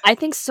 Sarah? I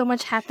think so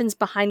much happens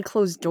behind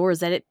closed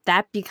doors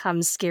that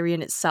becomes scary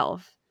in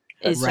itself.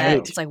 Is Right. that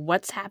it's like,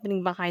 what's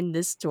happening behind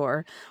this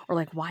door, or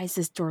like, why is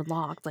this door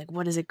locked? Like,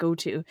 what does it go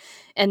to?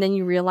 And then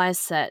you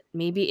realize that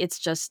maybe it's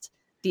just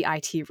the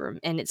IT room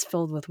and it's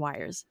filled with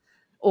wires,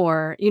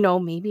 or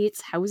maybe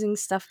it's housing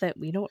stuff that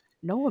we don't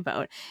know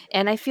about.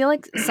 And I feel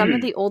like some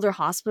of the older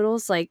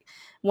hospitals, like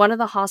one of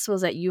the hospitals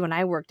that you and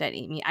I worked at,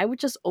 Amy, I would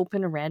just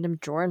open a random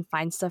drawer and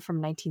find stuff from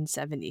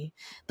 1970.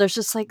 There's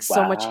just like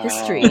so much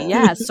history. Wow.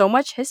 Yeah, so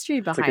much history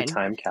It's like a behind.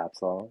 time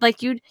capsule.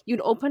 Like you'd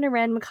open a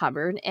random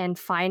cupboard and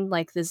find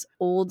like this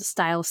old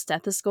style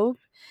stethoscope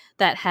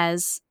that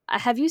has.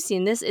 Have you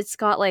seen this? It's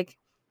got like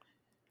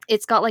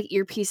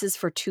earpieces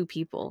for two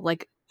people.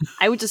 Like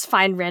I would just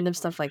find random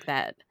stuff like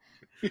that.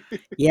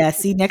 Yeah,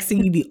 see, next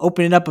thing you'd be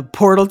opening up a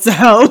portal to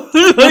hell.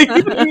 Like,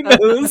 who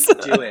knows?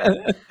 Do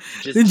it.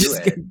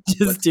 Just do it. Just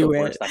What's do the it.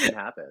 worst that can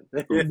happen?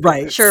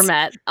 Right. Sure,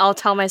 Matt. I'll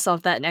tell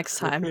myself that next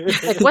time.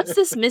 Like, what's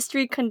this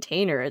mystery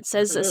container? It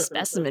says a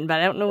specimen,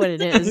 but I don't know what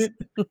it is.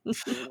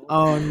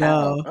 Oh,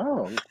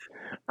 no.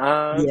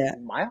 Yeah.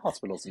 My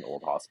hospital's an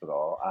old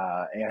hospital,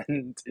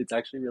 and it's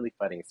actually really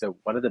funny. So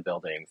one of the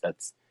buildings,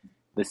 that's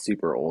the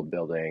super old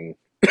building,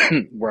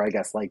 where I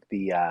guess like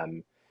the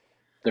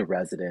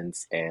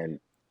residents and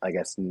I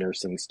guess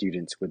nursing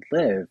students would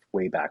live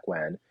way back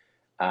when,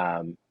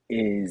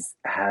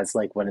 has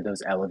like one of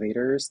those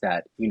elevators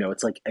that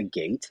it's like a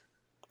gate,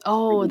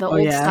 Oh, the Oh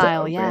old yeah.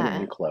 style, Brand yeah.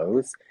 new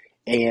clothes.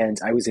 And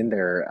I was in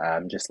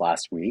there just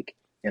last week,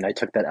 and I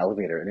took that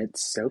elevator, and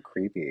it's so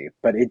creepy,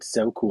 but it's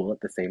so cool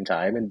at the same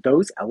time. And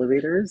those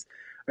elevators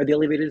are the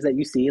elevators that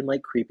you see in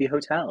like creepy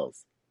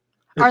hotels.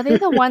 Are they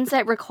the ones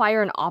that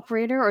require an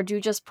operator, or do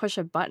you just push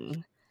a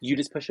button? You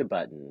just push a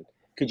button.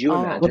 Could you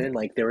Oh, Well, imagine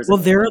like there was a well,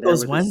 man there are in there those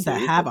with a ones that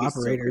suit? have That'd be so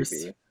operators.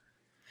 creepy.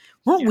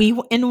 Weren't Yeah.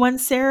 we in one,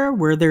 Sarah,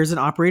 where there's an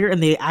operator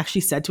and they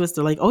actually said to us,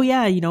 they're like, oh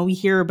yeah, we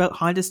hear about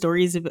Honda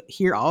stories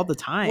here all the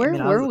time. where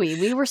And I was were we?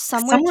 We were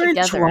somewhere somewhere in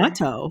together.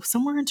 Toronto.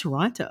 Somewhere in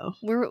Toronto.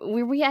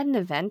 Were we at an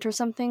event or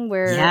something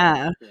where?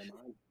 Yeah.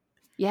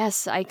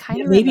 Yes, I kind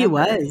Yeah, of maybe it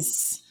remember.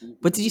 was.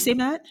 What did you say,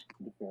 Matt?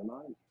 The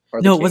Fairmont? Or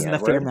the No, it King wasn't the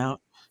Edward?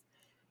 Fairmount.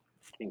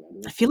 King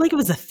Edward I feel like it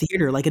was a Hotel.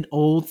 theater, like an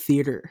old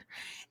theater.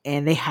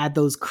 And they had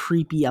those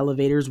creepy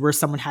elevators where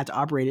someone had to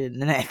operate it.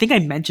 And I think I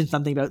mentioned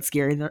something about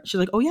scary. And she's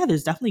like, oh, yeah,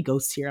 there's definitely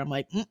ghosts here. I'm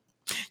like,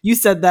 you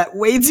said that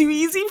way too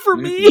easy for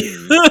me.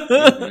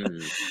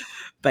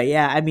 But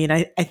yeah, I mean,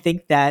 I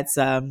think that's,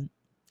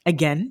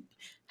 again,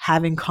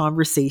 having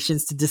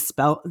conversations to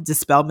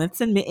dispel myths.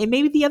 And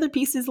maybe the other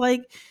piece is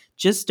like,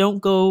 just don't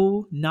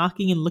go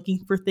knocking and looking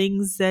for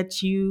things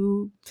that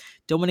you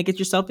don't want to get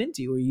yourself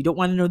into or you don't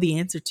want to know the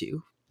answer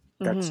to.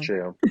 That's Mhm.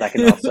 true. That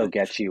can also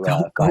get you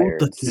Don't go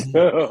fired. looking.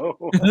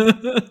 So,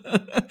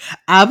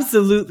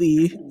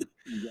 Absolutely.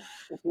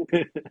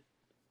 yeah.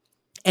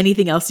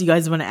 Anything else you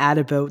guys want to add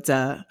about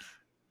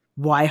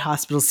why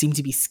hospitals seem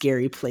to be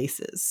scary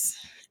places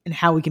and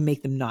how we can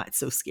make them not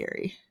so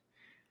scary?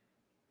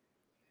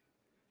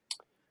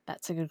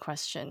 That's a good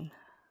question.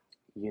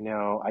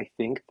 I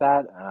think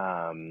that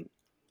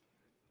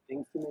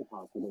things to make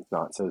hospitals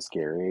not so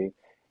scary.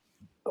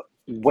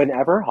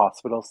 Whenever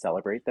hospitals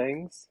celebrate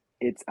things,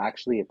 it's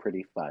actually a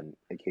pretty fun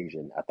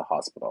occasion at the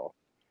hospital.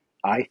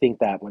 I think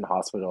that when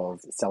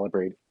hospitals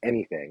celebrate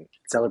anything,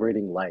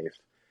 celebrating life,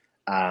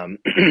 um,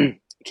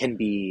 can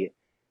be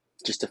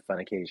just a fun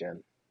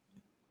occasion.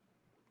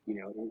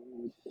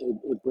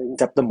 It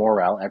brings up the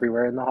morale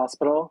everywhere in the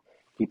hospital.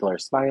 People are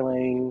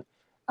smiling,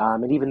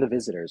 and even the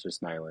visitors are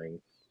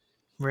smiling.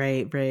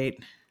 Right.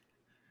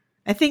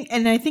 I think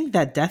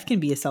that death can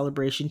be a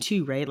celebration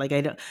too, right? Like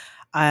I don't,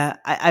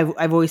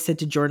 I've always said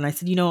to Jordan, I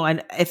said,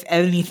 if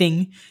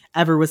anything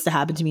ever was to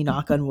happen to me,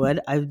 knock on wood,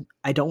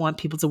 I don't want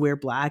people to wear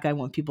black. I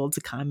want people to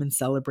come and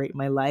celebrate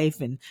my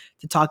life and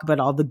to talk about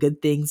all the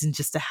good things and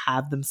just to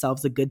have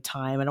themselves a good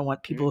time. I don't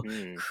want people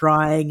Hmm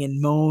crying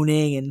and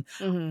moaning and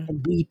Hmm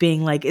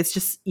weeping. Like it's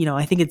just,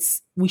 I think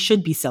we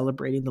should be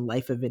celebrating the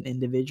life of an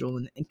individual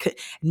and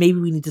maybe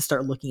we need to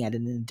start looking at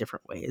it in a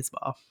different way as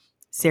well.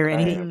 Sarah,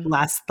 any Okay.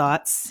 last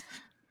thoughts?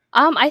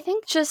 I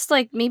think just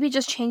like maybe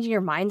just changing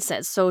your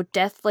mindset. So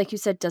death, like you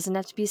said, doesn't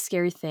have to be a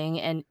scary thing.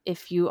 And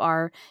if you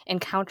are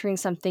encountering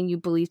something you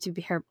believe to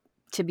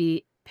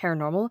be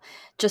paranormal,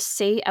 just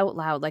say out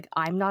loud, like,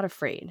 I'm not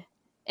afraid.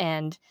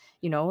 And,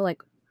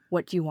 like,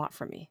 what do you want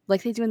from me?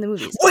 Like they do in the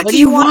movies. What do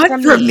you want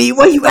from me?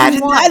 What you What do you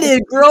added want? that in,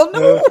 girl?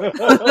 No.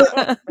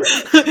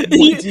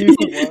 What do you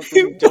want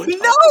from me? Don't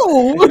talk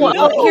No. Well,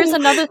 No. here's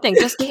another thing.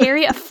 Just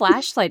carry a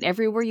flashlight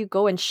everywhere you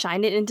go and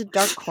shine it into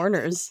dark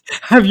corners.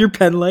 Have your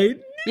pen light.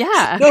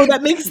 Yeah. No,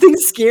 that makes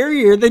things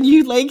scarier. Then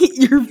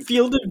your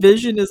field of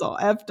vision is all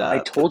effed I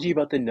up. told you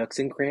about the nooks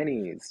and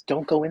crannies.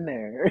 Don't go in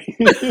there.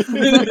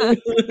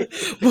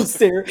 Well,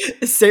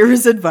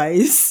 Sarah's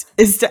advice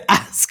is to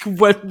ask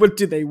what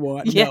do they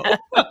want? Yeah. No.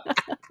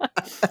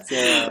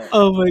 Sarah,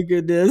 Oh my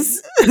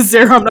goodness.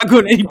 Sarah, I'm not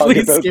going any talk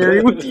place about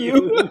scary with this.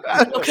 you.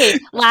 Okay,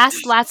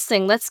 last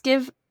thing. Let's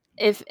give,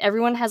 if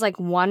everyone has like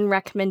one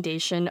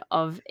recommendation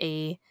of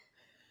a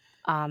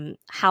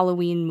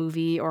Halloween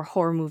movie or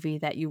horror movie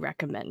that you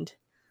recommend.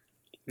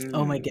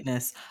 Oh my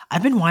goodness.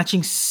 I've been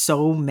watching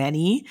so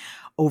many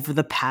over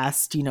the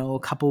past,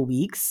 couple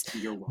weeks.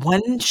 You're welcome.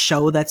 One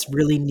show that's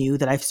really new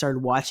that I've started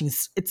watching,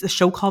 it's a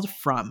show called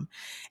From.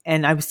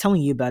 And I was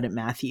telling you about it,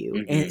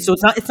 Matthew. And so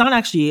it's not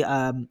actually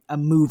a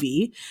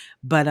movie,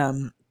 but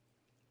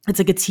it's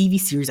like a TV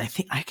series. I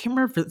can't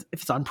remember if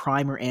it's on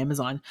Prime or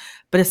Amazon,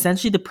 but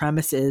essentially the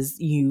premise is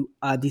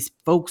these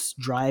folks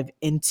drive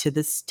into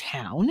this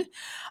town.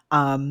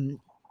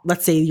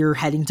 Let's say you're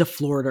heading to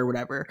Florida or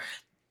whatever.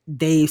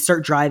 They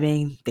start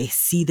driving, they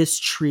see this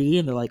tree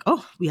and they're like,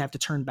 oh, we have to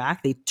turn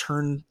back. They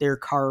turn their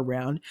car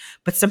around,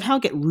 but somehow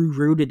get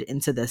rerouted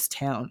into this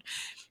town.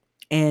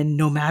 And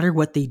no matter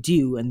what they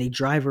do and they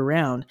drive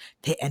around,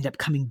 they end up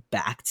coming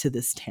back to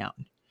this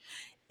town.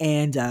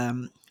 And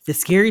the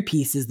scary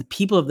piece is the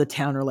people of the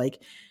town are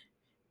like,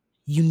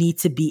 you need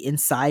to be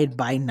inside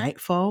by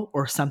nightfall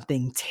or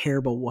something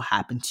terrible will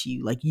happen to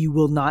you. Like you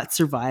will not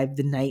survive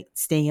the night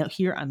staying out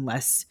here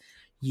unless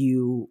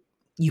you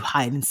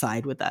hide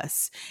inside with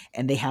us.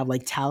 And they have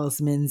like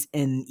talismans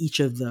in each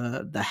of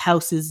the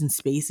houses and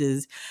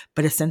spaces,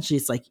 but essentially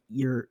it's like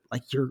you're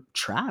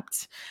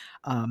trapped.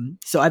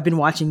 So I've been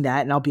watching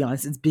that and I'll be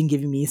honest, it's been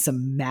giving me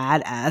some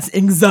mad ass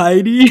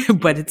anxiety,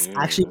 but it's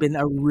actually been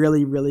a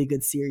really, really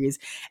good series.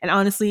 And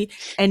honestly,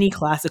 any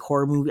classic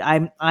horror movie,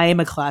 I am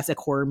a classic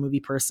horror movie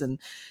person.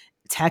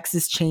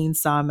 Texas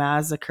Chainsaw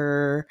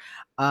Massacre,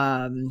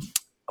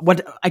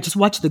 what I just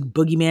watched the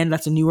Boogeyman.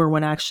 That's a newer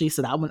one actually.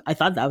 So that one I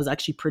thought that was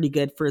actually pretty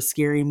good for a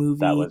scary movie.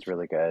 That was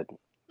really good.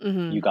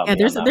 Mhm. You got Yeah,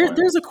 me on that one.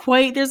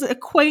 there's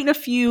quite a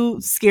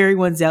few scary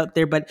ones out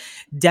there, but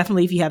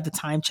definitely if you have the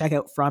time, check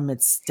out From.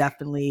 It's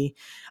definitely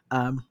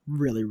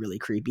really really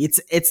creepy.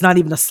 It's not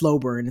even a slow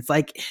burn. It's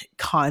like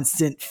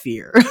constant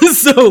fear.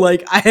 So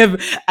like I have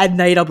at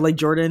night I'll be like,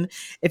 Jordan,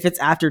 if it's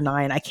after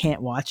 9, I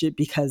can't watch it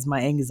because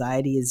my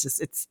anxiety is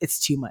just it's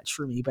too much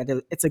for me. But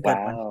it's a good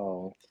one.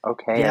 Wow.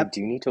 Okay, I Yep.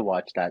 do need to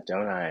watch that,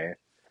 don't I?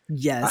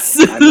 Yes.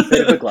 I'm a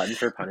bit of a glutton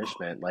for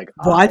punishment. Like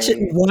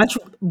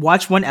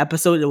Watch one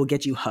episode. It will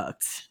get you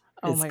hooked.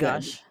 Oh It's my good.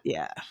 gosh.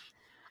 Yeah.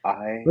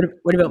 I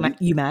What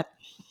about you, Matt?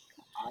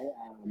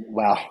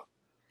 well,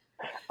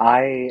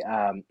 I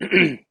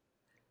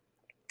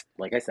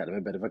like I said, I'm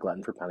a bit of a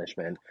glutton for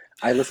punishment.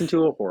 I listen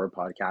to a horror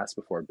podcast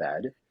before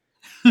bed,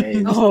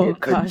 and Oh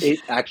gosh. it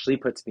actually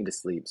puts me to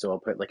sleep. So I'll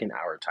put like an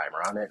hour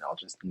timer on it, and I'll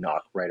just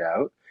knock right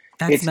out.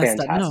 That's It's messed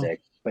up. No.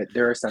 fantastic. But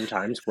there are some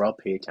times where I'll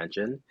pay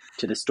attention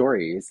to the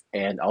stories,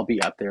 and I'll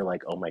be up there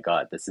like, oh my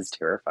God, this is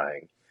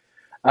terrifying.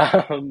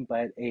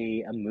 But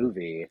a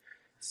movie.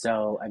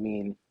 So I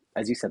mean,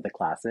 as you said, the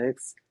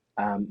classics.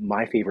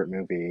 My favorite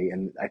movie,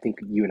 and I think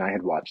you and I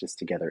had watched this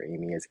together,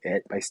 Amy, is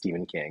It by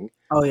Stephen King.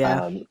 Oh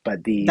yeah.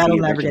 But That'll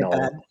the never get original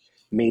bad.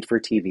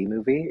 made-for-TV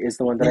movie is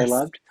the one that I Yes.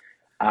 loved.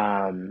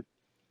 Um,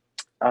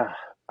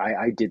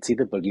 I did see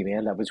The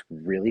Boogeyman. That was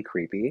really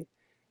creepy.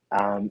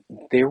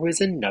 There was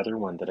another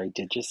one that I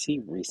did just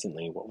see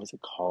recently. What was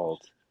it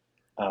called?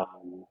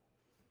 Um,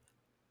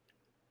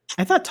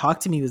 I thought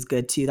Talk to Me was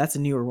good too. That's a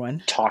newer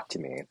one. Talk to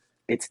Me.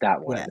 It's that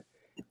Yeah. one.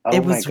 Oh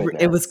It my was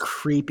goodness.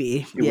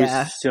 creepy. It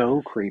Yeah. was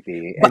so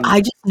creepy. But And I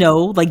just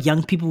know like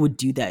young people would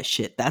do that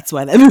shit. That's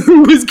why that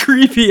movie was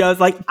creepy. I was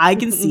like, I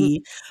can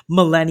see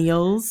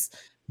millennials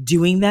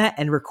doing that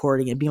and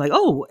recording it, being like,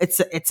 oh, it's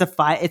a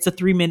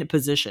 3-minute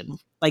position.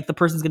 Like the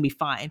person's gonna be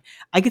fine.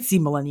 I could see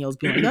millennials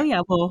being like, oh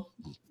yeah,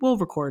 we'll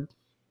record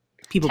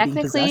people being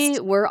Technically,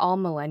 possessed. we're all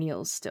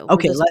millennials still. We're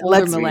Okay, just older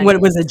let's. millennials. What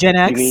was it? Gen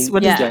you X? mean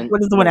What is Yeah.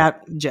 what is the one no, out?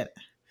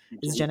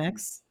 Is Gen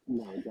X?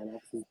 no, Gen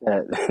X is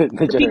the The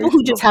people generation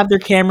who just before. have their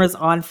cameras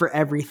on for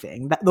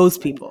everything. Those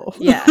people.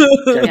 Yeah.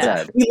 Gen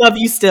Yeah. Z. We love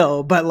you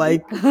still, but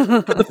like put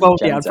the phone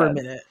Gen down for a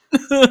Z.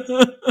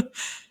 minute.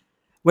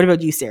 What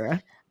about you,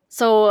 Sarah?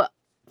 So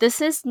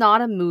this is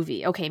not a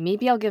movie. Okay,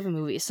 maybe I'll give a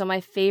movie. So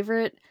my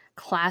favorite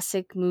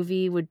classic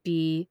movie would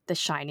be The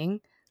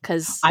Shining,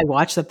 because I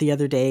watched that the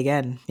other day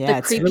again. Yeah, the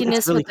it's really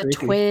creepiness with the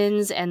creepy.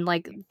 twins and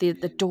like the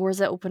doors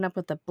that open up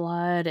with the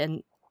blood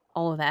and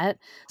all of that.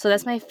 So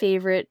that's my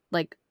favorite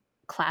like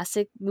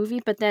classic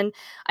movie. But then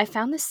I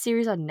found this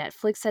series on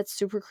Netflix that's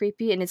super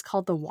creepy and it's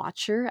called The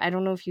Watcher. I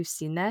don't know if you've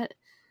seen that.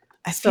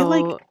 I feel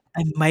like So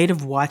I might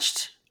have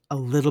watched a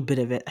little bit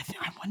of it.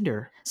 I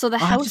wonder. So the I'll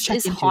have to house check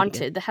is into it again.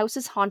 haunted. The house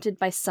is haunted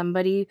by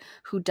somebody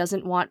who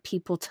doesn't want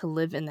people to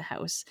live in the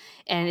house.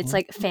 And it's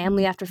like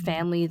family after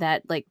family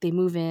that like they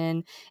move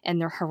in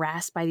and they're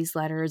harassed by these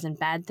letters and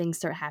bad things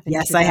start happening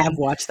Yes, to I them. have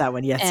watched that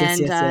one. Yes, And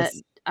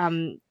yes.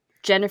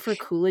 Jennifer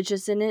Coolidge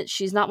is in it.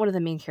 She's not one of the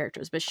main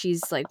characters, but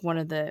she's like one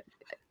of the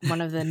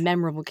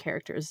memorable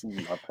characters.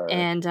 Love her.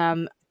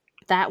 And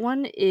that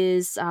one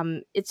is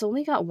it's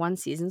only got one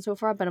season so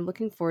far, but I'm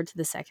looking forward to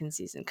the second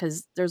season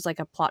because there's like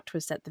a plot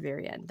twist at the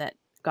very end that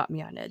got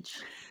me on edge.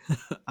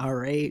 All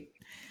right.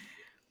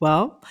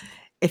 Well,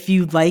 if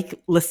you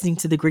like listening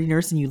to The Gritty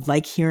Nurse and you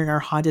like hearing our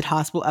haunted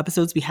hospital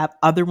episodes, we have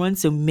other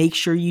ones. So make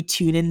sure you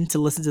tune in to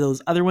listen to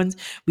those other ones.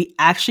 We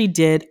actually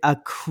did a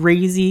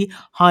crazy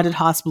haunted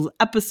hospital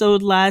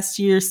episode last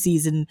year,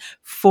 season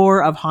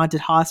 4 of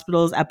Haunted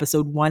Hospitals,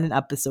 episode 1 and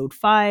episode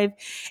 5.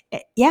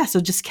 Yeah, so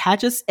just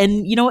catch us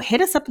and,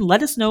 hit us up and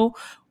let us know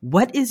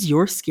what is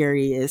your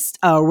scariest,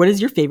 what is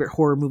your favorite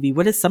horror movie?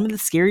 What is some of the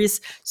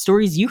scariest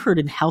stories you heard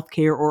in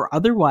healthcare or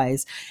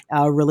otherwise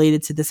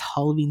related to this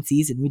Halloween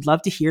season? We'd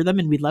love to hear them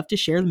and we'd love to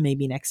share them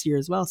maybe next year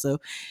as well. So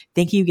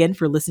thank you again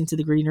for listening to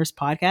the Gritty Nurse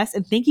podcast.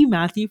 And thank you,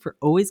 Matthew, for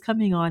always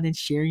coming on and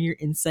sharing your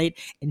insight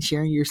and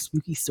sharing your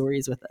spooky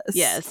stories with us.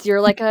 Yes, you're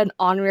like an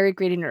honorary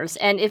Gritty Nurse.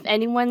 And if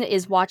anyone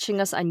is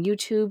watching us on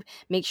YouTube,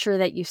 make sure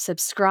that you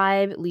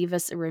subscribe, leave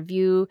us a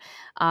review.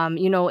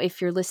 If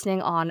you're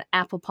listening on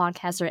Apple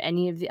Podcasts or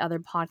any of the other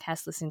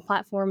podcast listening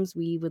platforms,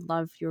 we would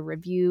love your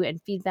review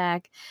and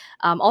feedback.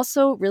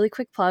 Also, really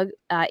quick plug,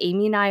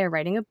 Amy and I are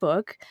writing a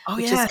book,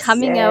 which is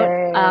coming out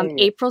Yay.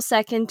 April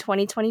 2nd,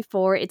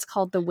 2024. It's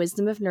called The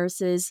Wisdom of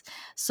Nurses.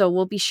 So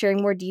we'll be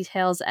sharing more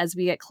details as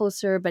we get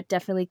closer, but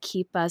definitely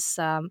keep us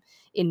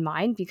in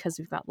mind because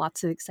we've got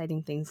lots of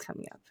exciting things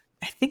coming up.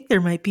 I think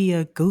there might be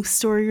a ghost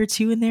story or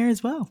two in there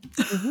as well.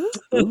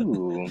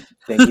 Ooh,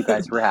 thank you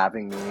guys for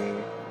having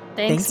me.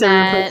 Thanks,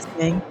 everyone Matt. for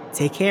listening.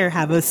 Take care.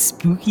 Have a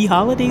spooky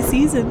holiday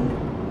season.